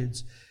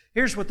attitudes.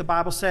 Here's what the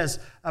Bible says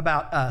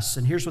about us,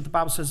 and here's what the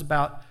Bible says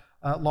about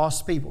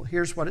lost people.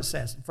 Here's what it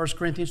says. In 1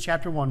 Corinthians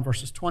chapter 1,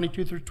 verses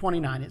 22 through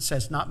 29, it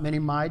says, not many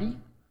mighty,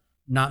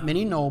 not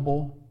many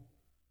noble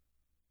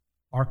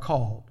are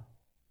called,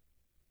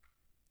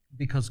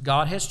 because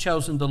God has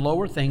chosen the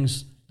lower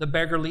things, the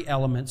beggarly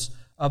elements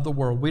of the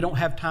world. We don't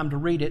have time to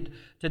read it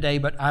today,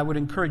 but I would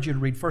encourage you to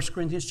read 1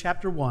 Corinthians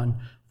chapter 1,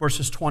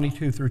 verses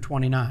 22 through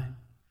 29.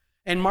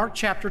 In Mark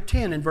chapter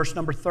 10, in verse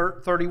number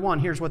 31,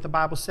 here's what the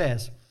Bible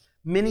says.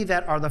 Many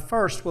that are the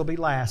first will be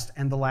last,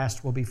 and the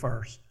last will be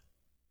first.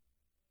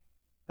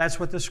 That's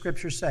what the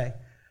Scriptures say.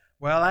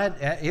 Well,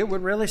 it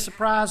would really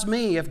surprise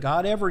me if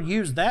God ever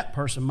used that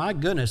person. My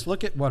goodness,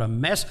 look at what a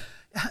mess.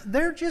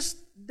 They're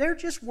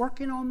just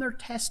working on their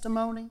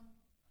testimony.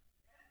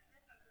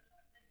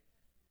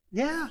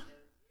 Yeah.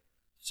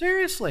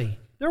 Seriously,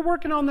 they're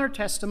working on their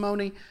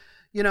testimony.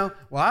 Well,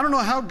 I don't know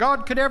how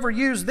God could ever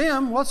use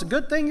them. Well, it's a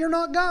good thing you're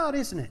not God,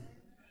 isn't it?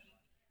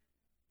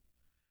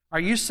 Are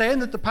you saying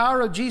that the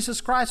power of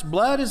Jesus Christ's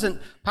blood isn't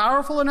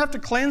powerful enough to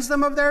cleanse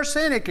them of their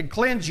sin? It could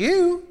cleanse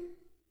you.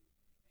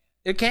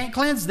 It can't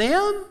cleanse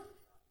them.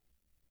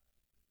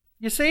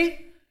 You see?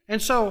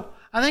 And so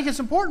I think it's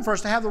important for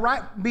us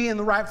to be in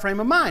the right frame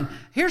of mind.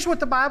 Here's what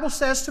the Bible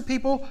says to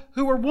people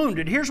who are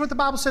wounded. Here's what the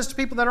Bible says to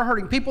people that are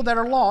hurting, people that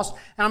are lost.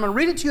 And I'm going to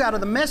read it to you out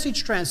of the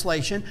Message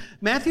translation.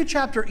 Matthew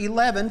chapter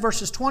 11,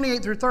 verses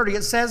 28 through 30,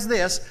 it says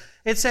this.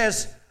 It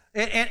says,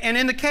 and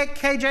in the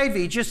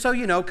KJV, just so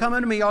you know, come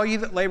unto me, all you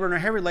that labor and are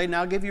heavy laden,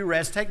 I'll give you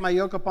rest. Take my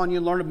yoke upon you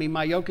and learn of me.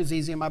 My yoke is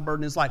easy and my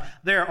burden is light.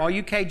 There, all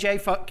you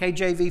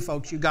KJV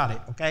folks, you got it,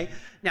 okay?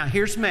 Now,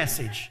 here's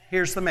Message.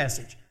 Here's the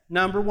message.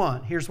 Number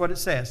one, here's what it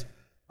says.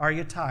 Are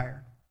you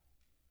tired?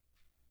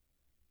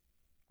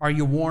 Are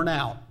you worn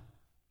out?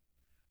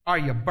 Are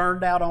you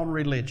burned out on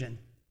religion?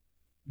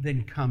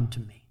 Then come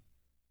to me.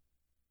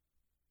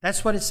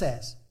 That's what it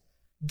says.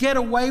 Get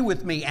away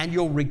with me and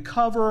you'll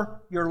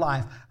recover your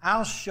life.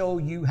 I'll show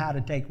you how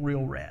to take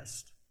real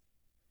rest.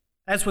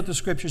 That's what the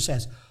Scripture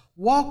says.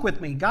 Walk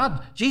with me.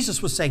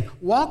 Jesus was saying,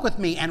 walk with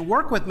me and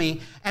work with me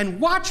and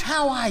watch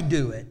how I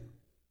do it.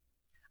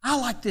 I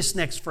like this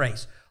next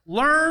phrase.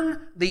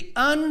 Learn the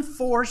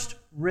unforced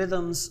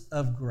rhythms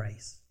of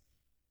grace.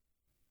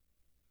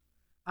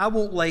 I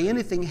won't lay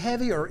anything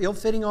heavy or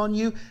ill-fitting on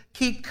you.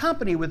 Keep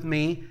company with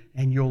me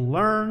and you'll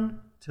learn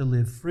to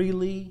live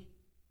freely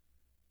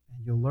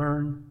and you'll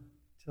learn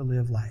to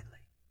live lightly.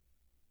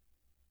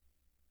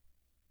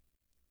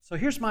 So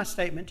here's my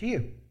statement to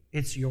you.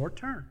 It's your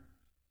turn.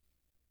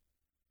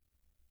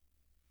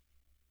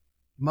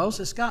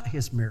 Moses got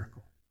his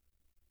miracle.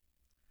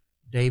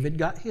 David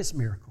got his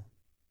miracle.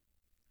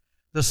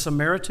 The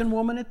Samaritan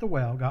woman at the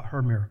well got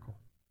her miracle.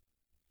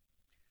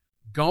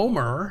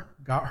 Gomer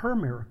got her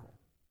miracle.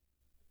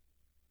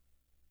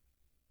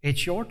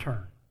 It's your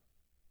turn.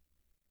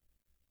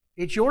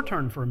 It's your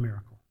turn for a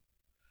miracle.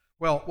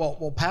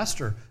 Well,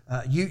 Pastor,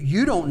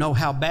 you don't know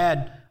how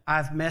bad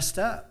I've messed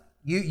up.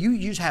 You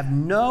just have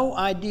no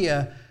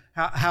idea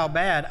how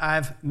bad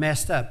I've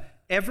messed up.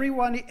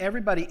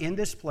 Everybody in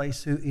this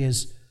place who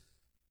is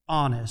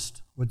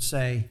honest would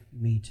say,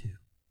 me too.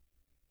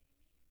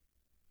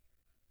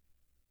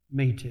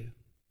 Me too.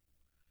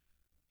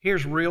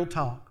 Here's real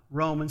talk.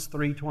 Romans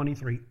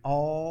 3:23.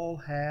 All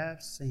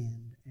have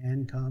sinned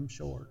and come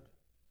short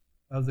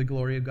of the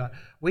glory of God.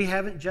 We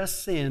haven't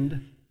just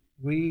sinned,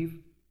 we've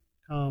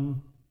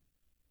come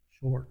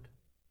short.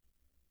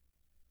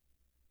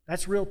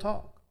 That's real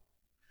talk.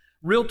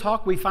 Real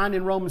talk we find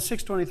in Romans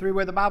 6:23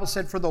 where the Bible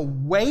said, for the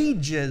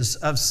wages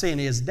of sin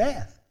is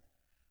death,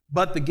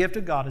 but the gift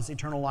of God is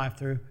eternal life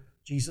through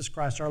Jesus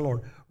Christ our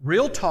Lord.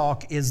 Real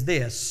talk is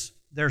this: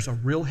 there's a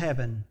real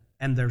heaven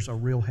and there's a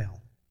real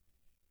hell.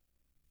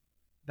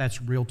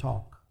 That's real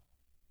talk.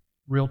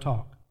 Real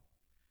talk.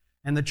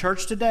 And the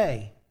church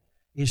today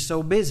is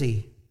so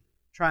busy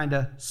trying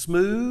to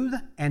smooth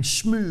and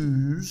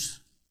schmooze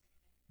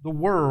the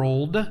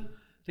world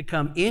to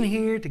come in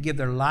here to give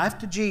their life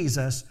to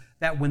Jesus,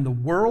 that when the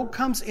world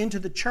comes into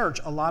the church,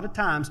 a lot of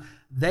times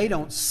they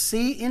don't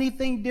see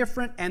anything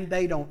different and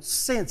they don't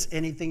sense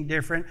anything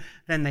different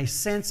than they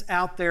sense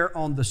out there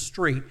on the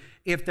street.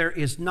 If there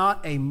is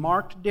not a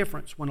marked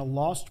difference when a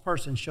lost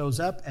person shows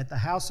up at the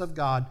house of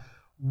God,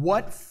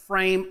 what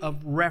frame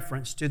of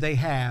reference do they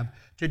have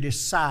to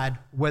decide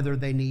whether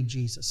they need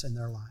Jesus in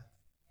their life?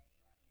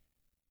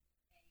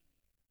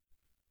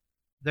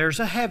 There's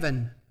a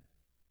heaven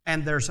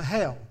and there's a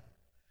hell.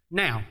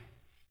 Now,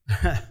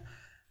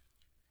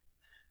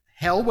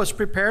 hell was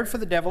prepared for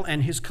the devil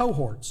and his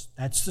cohorts.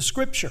 That's the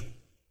Scripture.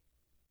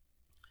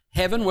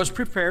 Heaven was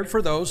prepared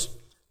for those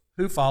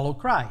who follow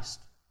Christ.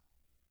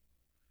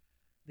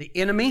 The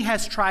enemy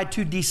has tried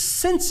to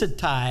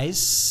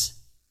desensitize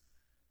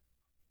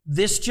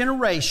this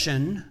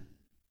generation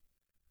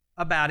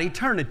about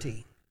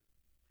eternity.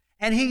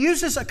 And he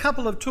uses a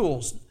couple of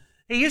tools.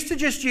 He used to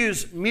just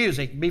use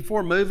music.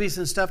 Before movies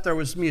and stuff, there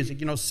was music.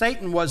 You know,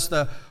 Satan was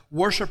the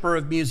worshiper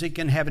of music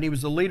in heaven. He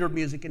was the leader of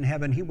music in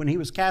heaven. When he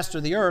was cast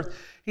to the earth,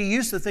 he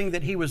used the thing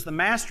that he was the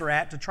master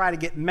at to try to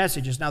get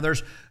messages. Now,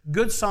 there's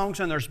good songs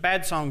and there's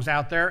bad songs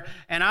out there,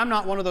 and I'm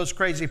not one of those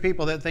crazy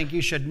people that think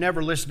you should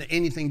never listen to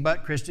anything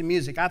but Christian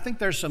music. I think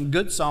there's some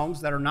good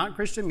songs that are not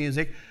Christian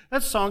music.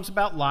 That's songs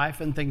about life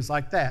and things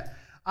like that.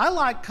 I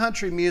like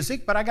country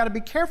music, but I got to be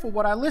careful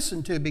what I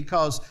listen to,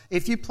 because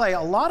if you play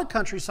a lot of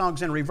country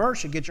songs in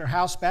reverse, you get your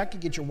house back, you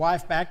get your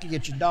wife back, you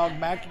get your dog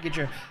back, you get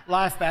your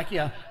life back.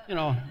 You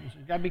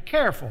got to be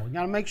careful. You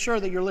got to make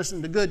sure that you're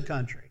listening to good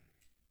country.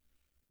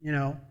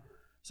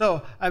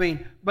 So,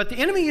 but the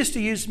enemy used to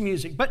use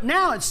music, but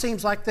now it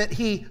seems like that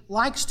he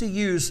likes to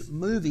use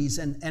movies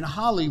and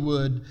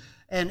Hollywood.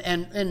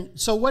 And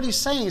so what he's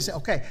saying is,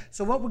 okay,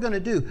 so what we're going to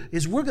do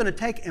is we're going to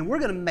take and we're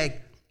going to make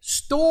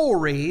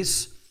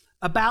stories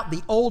about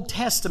the Old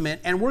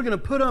Testament, and we're going to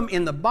put them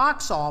in the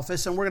box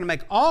office, and we're going to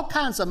make all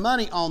kinds of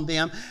money on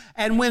them.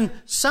 And when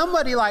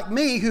somebody like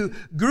me who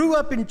grew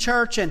up in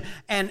church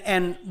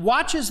and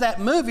watches that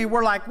movie,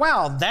 we're like,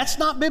 wow, that's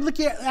not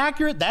biblically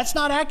accurate, that's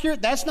not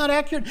accurate, that's not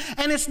accurate.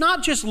 And it's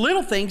not just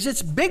little things,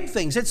 it's big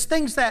things. It's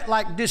things that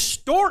like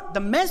distort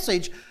the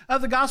message of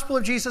the gospel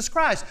of Jesus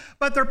Christ.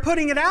 But they're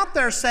putting it out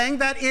there saying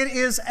that it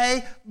is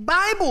a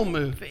Bible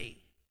movie.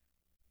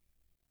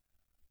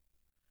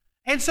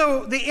 And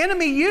so the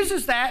enemy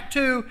uses that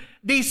to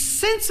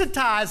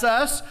desensitize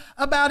us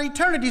about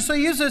eternity. So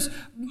he uses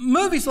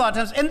movies a lot of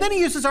times. And then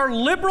he uses our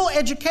liberal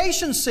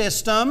education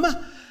system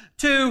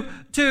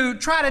to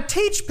try to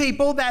teach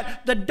people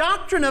that the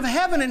doctrine of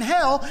heaven and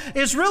hell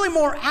is really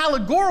more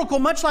allegorical,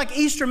 much like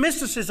Easter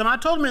mysticism. I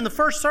told him in the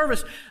first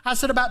service, I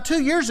said about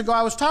 2 years ago,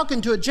 I was talking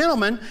to a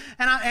gentleman,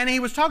 and he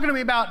was talking to me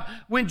about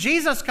when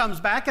Jesus comes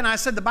back, and I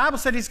said the Bible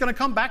said he's going to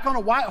come back on a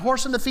white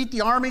horse and defeat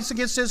the armies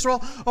against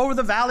Israel over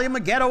the valley of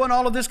Megiddo and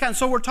all of this kind.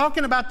 So we're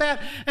talking about that,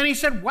 and he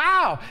said,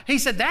 wow. He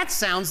said, that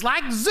sounds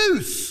like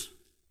Zeus.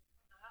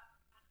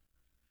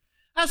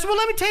 I said, well,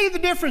 let me tell you the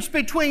difference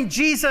between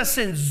Jesus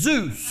and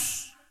Zeus.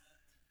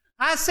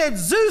 I said,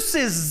 Zeus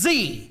is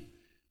Z.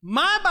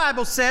 My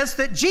Bible says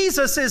that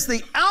Jesus is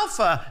the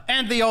Alpha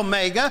and the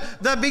Omega,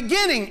 the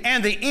beginning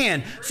and the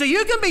end. So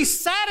you can be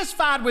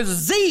satisfied with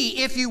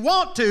Z if you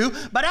want to,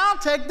 but I'll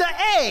take the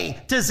A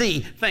to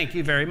Z. Thank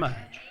you very much.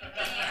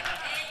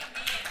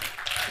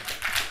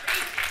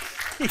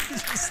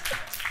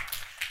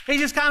 He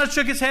just kind of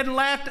shook his head and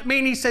laughed at me,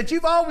 and he said,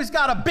 you've always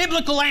got a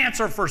biblical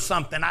answer for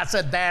something. I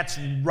said, that's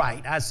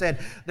right. I said,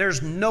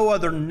 there's no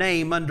other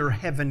name under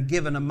heaven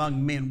given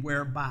among men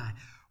whereby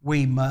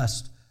we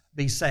must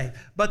be saved.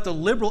 But the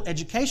liberal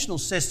educational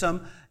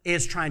system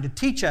is trying to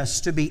teach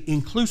us to be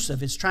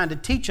inclusive. It's trying to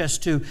teach us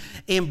to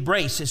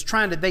embrace.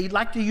 They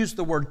like to use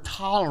the word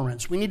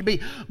tolerance. We need to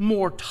be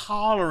more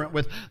tolerant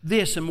with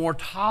this and more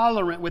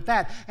tolerant with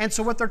that. And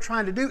so what they're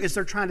trying to do is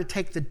they're trying to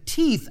take the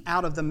teeth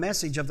out of the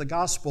message of the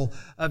gospel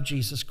of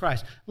Jesus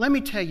Christ. Let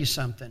me tell you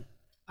something.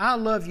 I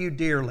love you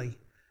dearly,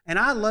 and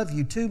I love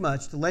you too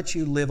much to let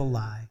you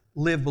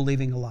live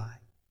believing a lie.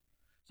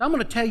 So I'm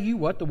going to tell you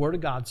what the Word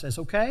of God says,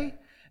 okay?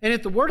 And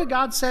if the Word of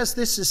God says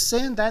this is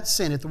sin, that's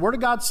sin. If the Word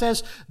of God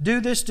says do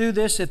this, do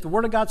this. If the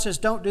Word of God says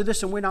don't do this,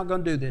 then we're not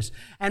going to do this.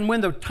 And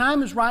when the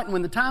time is right and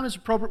when the time is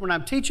appropriate, when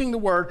I'm teaching the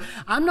Word,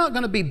 I'm not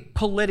going to be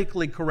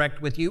politically correct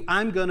with you.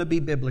 I'm going to be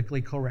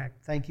biblically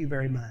correct. Thank you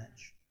very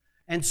much.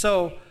 And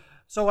so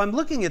I'm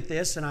looking at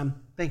this and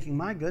I'm thinking,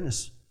 my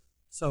goodness,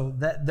 so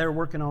that they're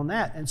working on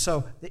that. And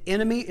so the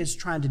enemy is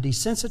trying to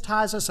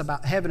desensitize us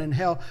about heaven and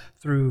hell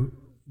through,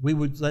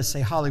 let's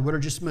say Hollywood or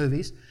just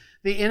movies.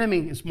 The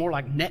enemy is more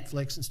like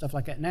Netflix and stuff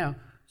like that now.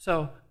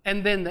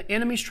 And then the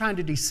enemy's trying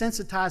to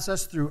desensitize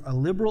us through a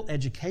liberal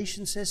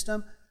education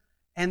system.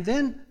 And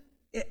then,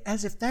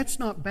 as if that's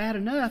not bad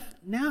enough,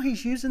 now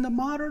he's using the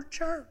modern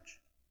church.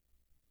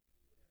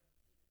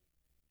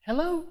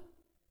 Hello?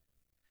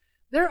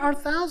 There are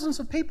thousands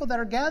of people that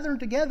are gathering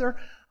together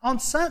on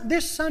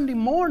this Sunday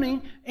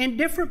morning in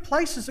different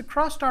places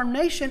across our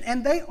nation,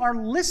 and they are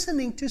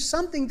listening to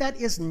something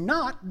that is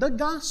not the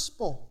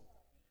gospel.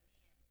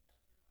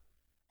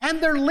 And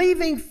they're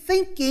leaving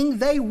thinking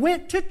they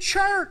went to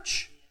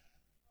church.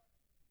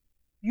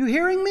 You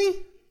hearing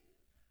me?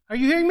 Are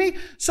you hearing me?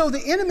 So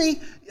the enemy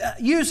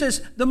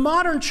uses the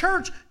modern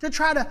church to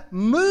try to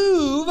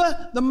move.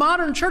 The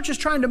modern church is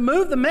trying to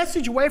move the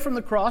message away from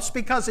the cross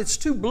because it's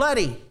too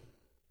bloody.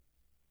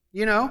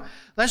 You know,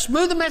 let's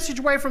move the message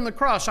away from the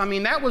cross. I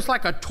mean, that was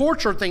like a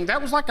torture thing.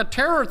 That was like a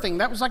terror thing.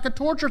 That was like a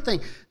torture thing.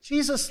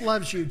 Jesus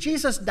loves you.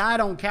 Jesus died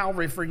on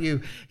Calvary for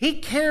you. He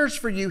cares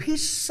for you. He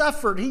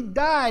suffered. He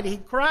died. He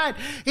cried.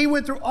 He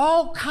went through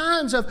all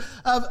kinds of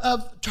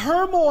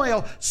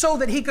turmoil so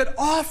that He could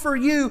offer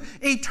you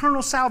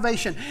eternal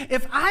salvation.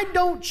 If I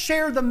don't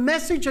share the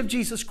message of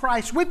Jesus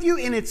Christ with you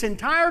in its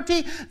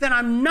entirety, then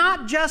I'm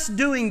not just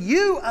doing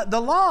you, the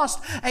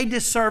lost, a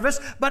disservice,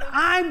 but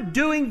I'm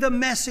doing the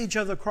message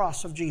of the cross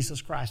of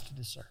Jesus Christ a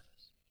disservice.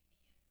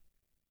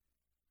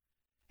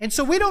 And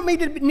so we don't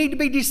need to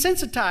be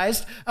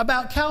desensitized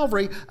about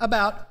Calvary,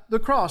 about the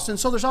cross. And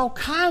so there's all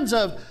kinds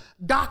of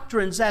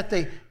doctrines that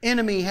the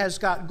enemy has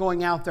got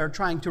going out there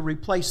trying to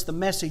replace the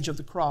message of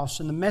the cross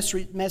and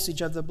the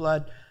message of the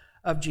blood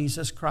of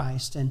Jesus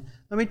Christ. And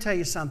let me tell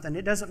you something.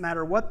 It doesn't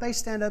matter what they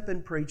stand up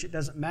and preach. It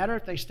doesn't matter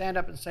if they stand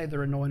up and say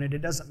they're anointed.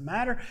 It doesn't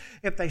matter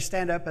if they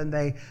stand up and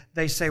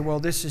they say,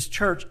 well, this is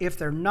church. If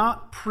they're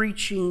not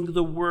preaching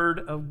the Word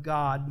of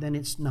God, then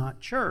it's not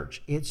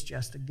church. It's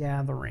just a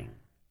gathering.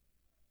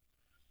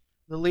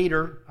 The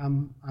leader,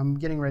 I'm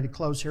getting ready to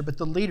close here, but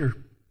the leader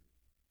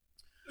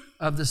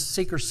of the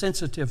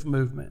seeker-sensitive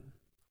movement, I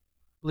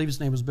believe his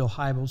name was Bill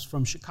Hybels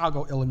from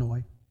Chicago,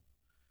 Illinois.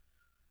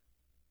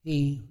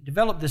 He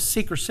developed this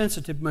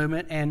seeker-sensitive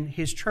movement, and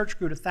his church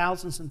grew to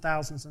thousands and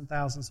thousands and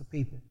thousands of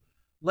people.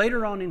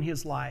 Later on in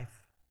his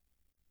life,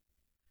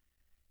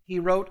 he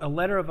wrote a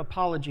letter of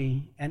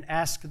apology and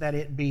asked that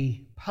it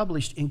be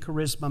published in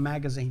Charisma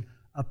magazine,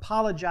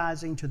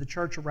 apologizing to the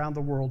church around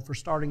the world for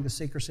starting the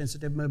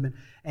seeker-sensitive movement.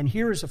 And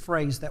here is a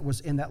phrase that was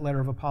in that letter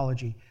of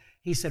apology.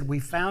 He said, "We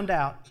found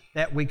out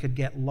that we could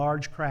get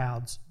large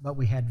crowds, but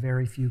we had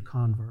very few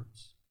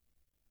converts."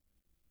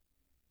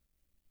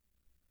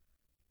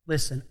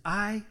 Listen,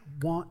 I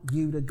want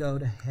you to go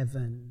to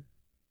heaven.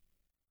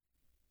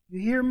 You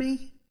hear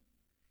me?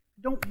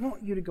 I don't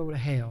want you to go to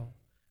hell.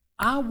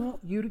 I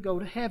want you to go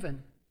to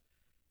heaven.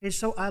 And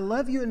so I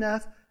love you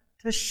enough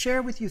to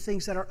share with you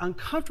things that are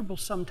uncomfortable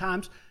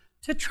sometimes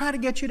to try to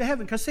get you to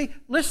heaven. Because see,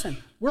 listen,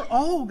 we're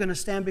all going to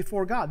stand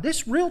before God.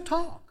 This real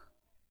talk.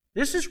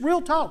 This is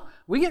real talk.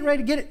 We're getting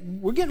ready to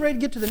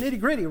get to the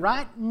nitty-gritty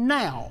right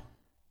now.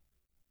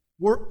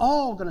 We're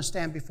all going to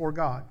stand before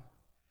God.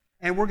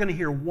 And we're going to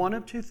hear one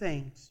of two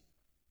things.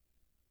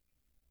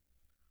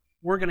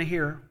 We're going to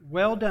hear,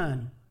 "Well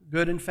done,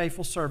 good and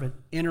faithful servant,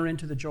 enter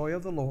into the joy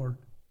of the Lord."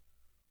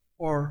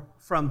 Or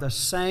from the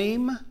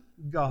same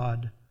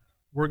God,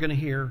 we're going to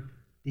hear,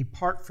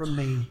 "Depart from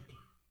me,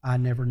 I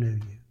never knew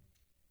you."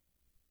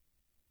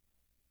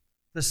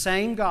 The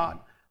same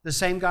God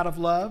of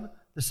love,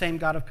 the same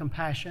God of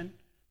compassion,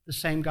 the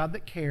same God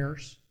that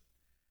cares,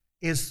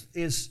 is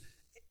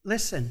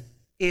listen,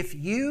 if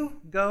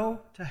you go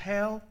to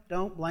hell,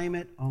 don't blame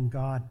it on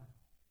God.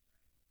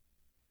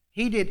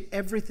 He did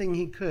everything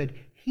He could.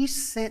 He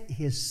sent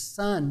His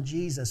Son,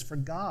 Jesus, for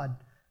God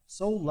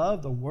so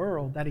loved the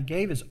world that He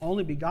gave His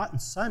only begotten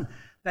Son,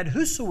 that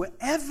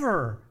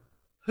whosoever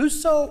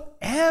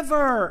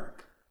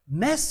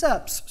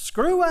mess-ups,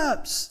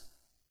 screw-ups,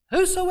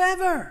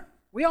 whosoever,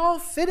 we all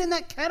fit in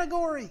that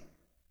category.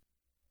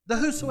 The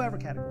whosoever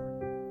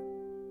category.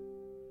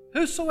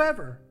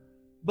 Whosoever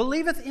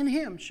believeth in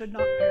Him should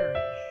not perish,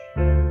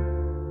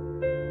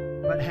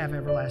 but have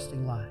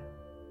everlasting life.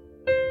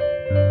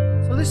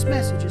 So So this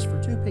message is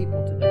for two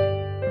people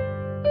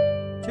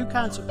today. Two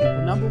kinds of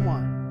people. Number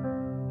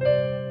one,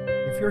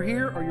 if you're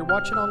here or you're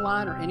watching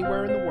online or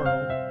anywhere in the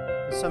world,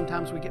 because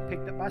sometimes we get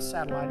picked up by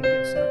satellite and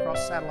get sent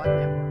across satellite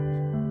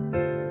networks.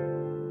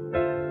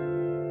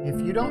 If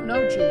you don't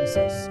know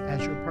Jesus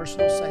as your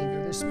personal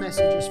Savior, this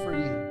message is for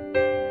you.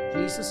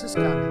 Jesus is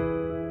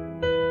coming.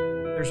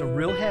 There's a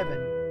real heaven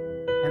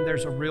and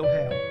there's a real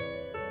hell.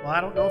 Well, I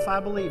don't know if I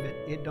believe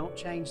it. That don't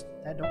change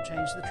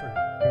the truth.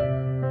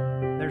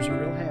 There's a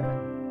real heaven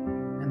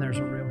and there's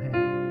a real hell.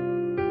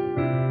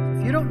 So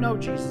if you don't know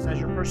Jesus as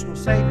your personal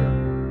Savior,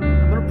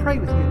 I'm going to pray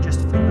with you in just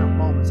a few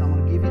moments. I'm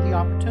going to give you the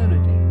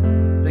opportunity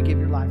to give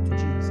your life to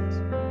Jesus.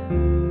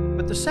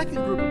 But the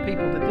second group of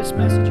people that this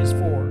message is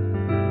for,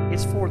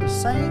 it's for the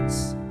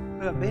saints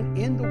who have been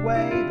in the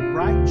way, the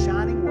bright and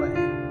shining way,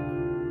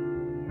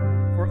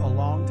 for a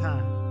long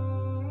time.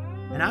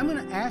 And I'm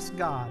going to ask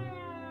God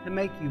to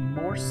make you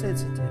more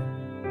sensitive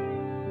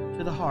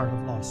to the heart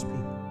of lost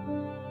people.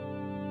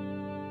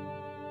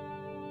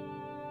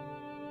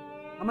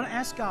 I'm going to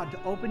ask God to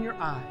open your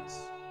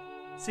eyes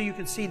so you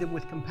can see them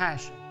with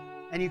compassion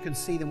and you can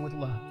see them with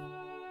love.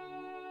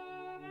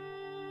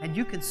 And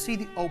you can see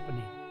the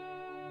opening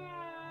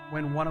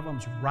when one of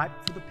them's ripe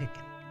for the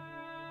picking.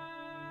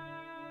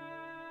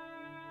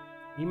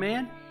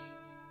 Amen?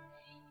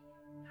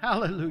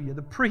 Hallelujah.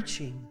 The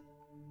preaching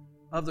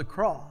of the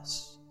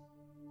cross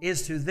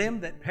is to them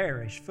that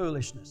perish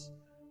foolishness,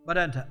 but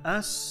unto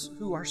us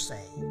who are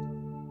saved,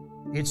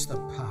 it's the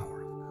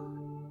power of God.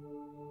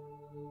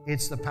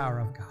 It's the power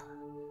of God.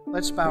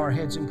 Let's bow our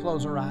heads and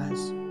close our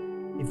eyes.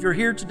 If you're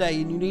here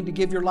today and you need to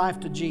give your life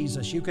to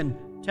Jesus, you can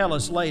tell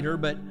us later,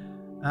 but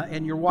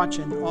and you're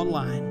watching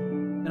online,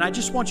 and I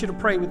just want you to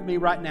pray with me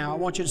right now. I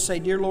want you to say,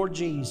 Dear Lord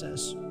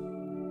Jesus,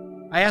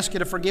 I ask you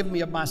to forgive me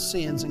of my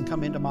sins and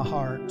come into my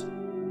heart.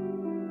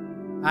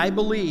 I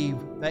believe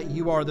that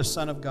you are the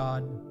Son of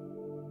God,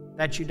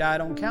 that you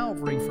died on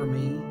Calvary for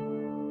me,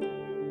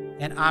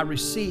 and I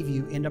receive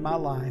you into my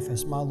life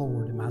as my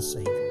Lord and my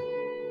Savior.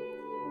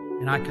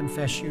 And I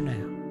confess you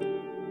now.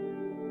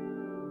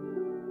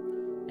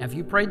 Now, if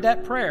you prayed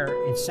that prayer,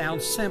 it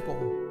sounds simple.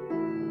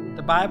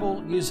 The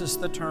Bible uses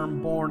the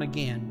term born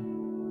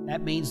again.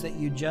 That means that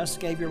you just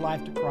gave your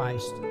life to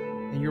Christ,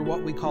 and you're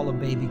what we call a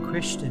baby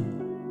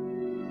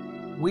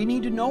Christian. We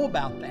need to know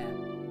about that.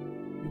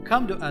 You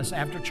come to us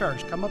after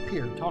church. Come up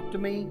here. Talk to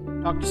me.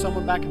 Talk to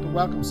someone back at the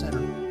Welcome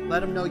Center. Let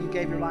them know you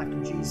gave your life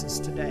to Jesus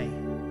today.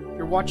 If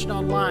you're watching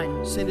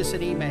online, send us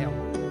an email.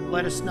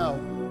 Let us know.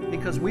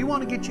 Because we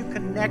want to get you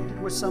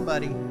connected with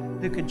somebody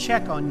who can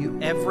check on you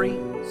every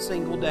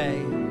single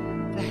day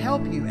to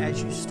help you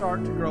as you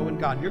start to grow in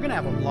God. You're going to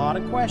have a lot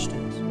of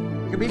questions.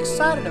 You can be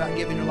excited about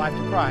giving your life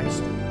to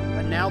Christ,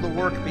 but now the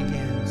work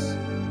begins,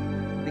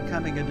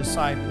 becoming a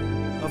disciple,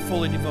 a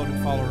fully devoted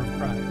follower of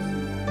Christ.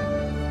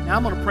 Now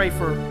I'm going to pray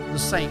for the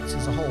saints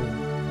as a whole.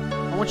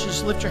 I want you to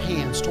just lift your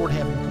hands toward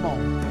heaven. Come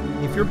on.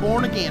 If you're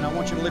born again, I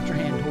want you to lift your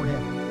hand toward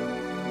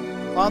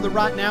heaven. Father,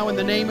 right now in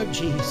the name of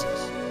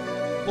Jesus,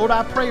 Lord,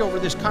 I pray over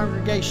this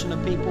congregation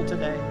of people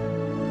today.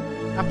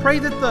 I pray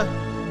that the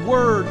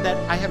word that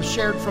I have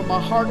shared from my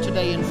heart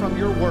today and from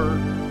your word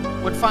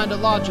would find a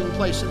lodging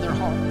place in their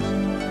hearts.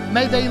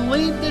 May they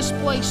leave this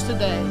place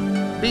today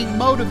being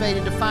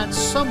motivated to find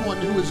someone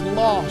who is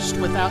lost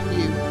without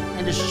you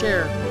and to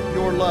share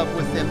your love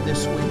with them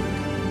this week.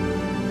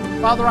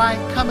 Father, I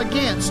come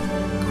against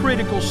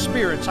critical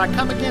spirits. I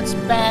come against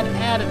bad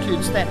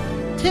attitudes that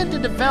tend to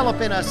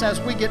develop in us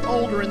as we get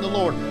older in the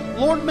Lord.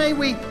 Lord, may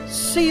we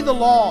see the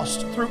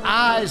lost through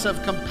eyes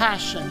of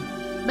compassion.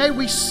 May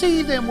we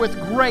see them with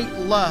great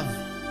love.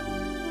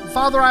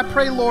 Father, I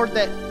pray, Lord,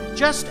 that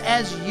just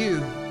as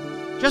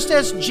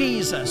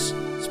Jesus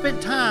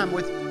spent time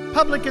with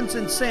publicans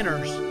and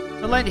sinners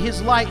to let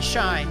His light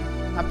shine,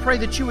 I pray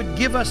that you would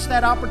give us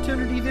that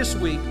opportunity this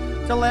week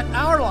to let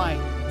our light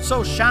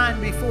so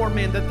shine before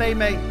men that they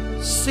may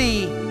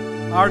see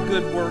our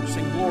good works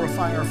and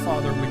glorify our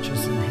Father which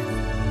is in heaven.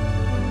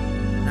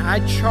 And I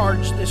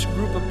charge this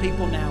group of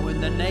people now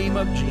in the name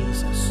of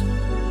Jesus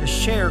to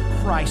share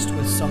Christ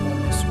with someone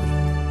this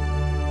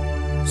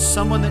week.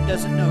 Someone that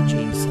doesn't know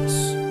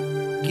Jesus.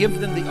 Give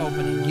them the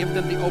opening, give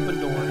them the open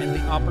door and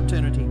the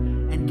opportunity,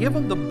 and give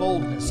them the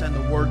boldness and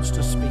the words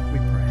to speak, we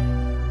pray.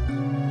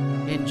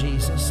 In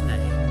Jesus'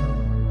 name.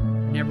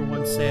 And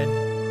everyone said,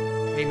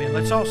 amen.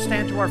 Let's all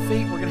stand to our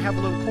feet. We're going to have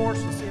a little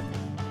chorus and see if...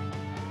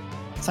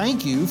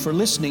 Thank you for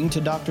listening to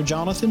Dr.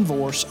 Jonathan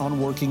Vorse on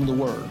Working the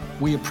Word.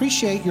 We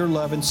appreciate your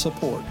love and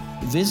support.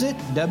 Visit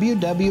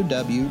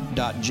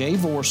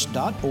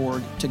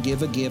www.jvorse.org to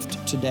give a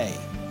gift today.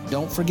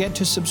 Don't forget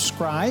to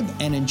subscribe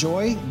and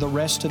enjoy the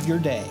rest of your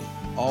day.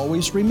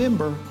 Always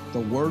remember,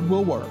 the Word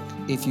will work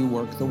if you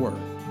work the Word.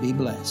 Be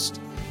blessed.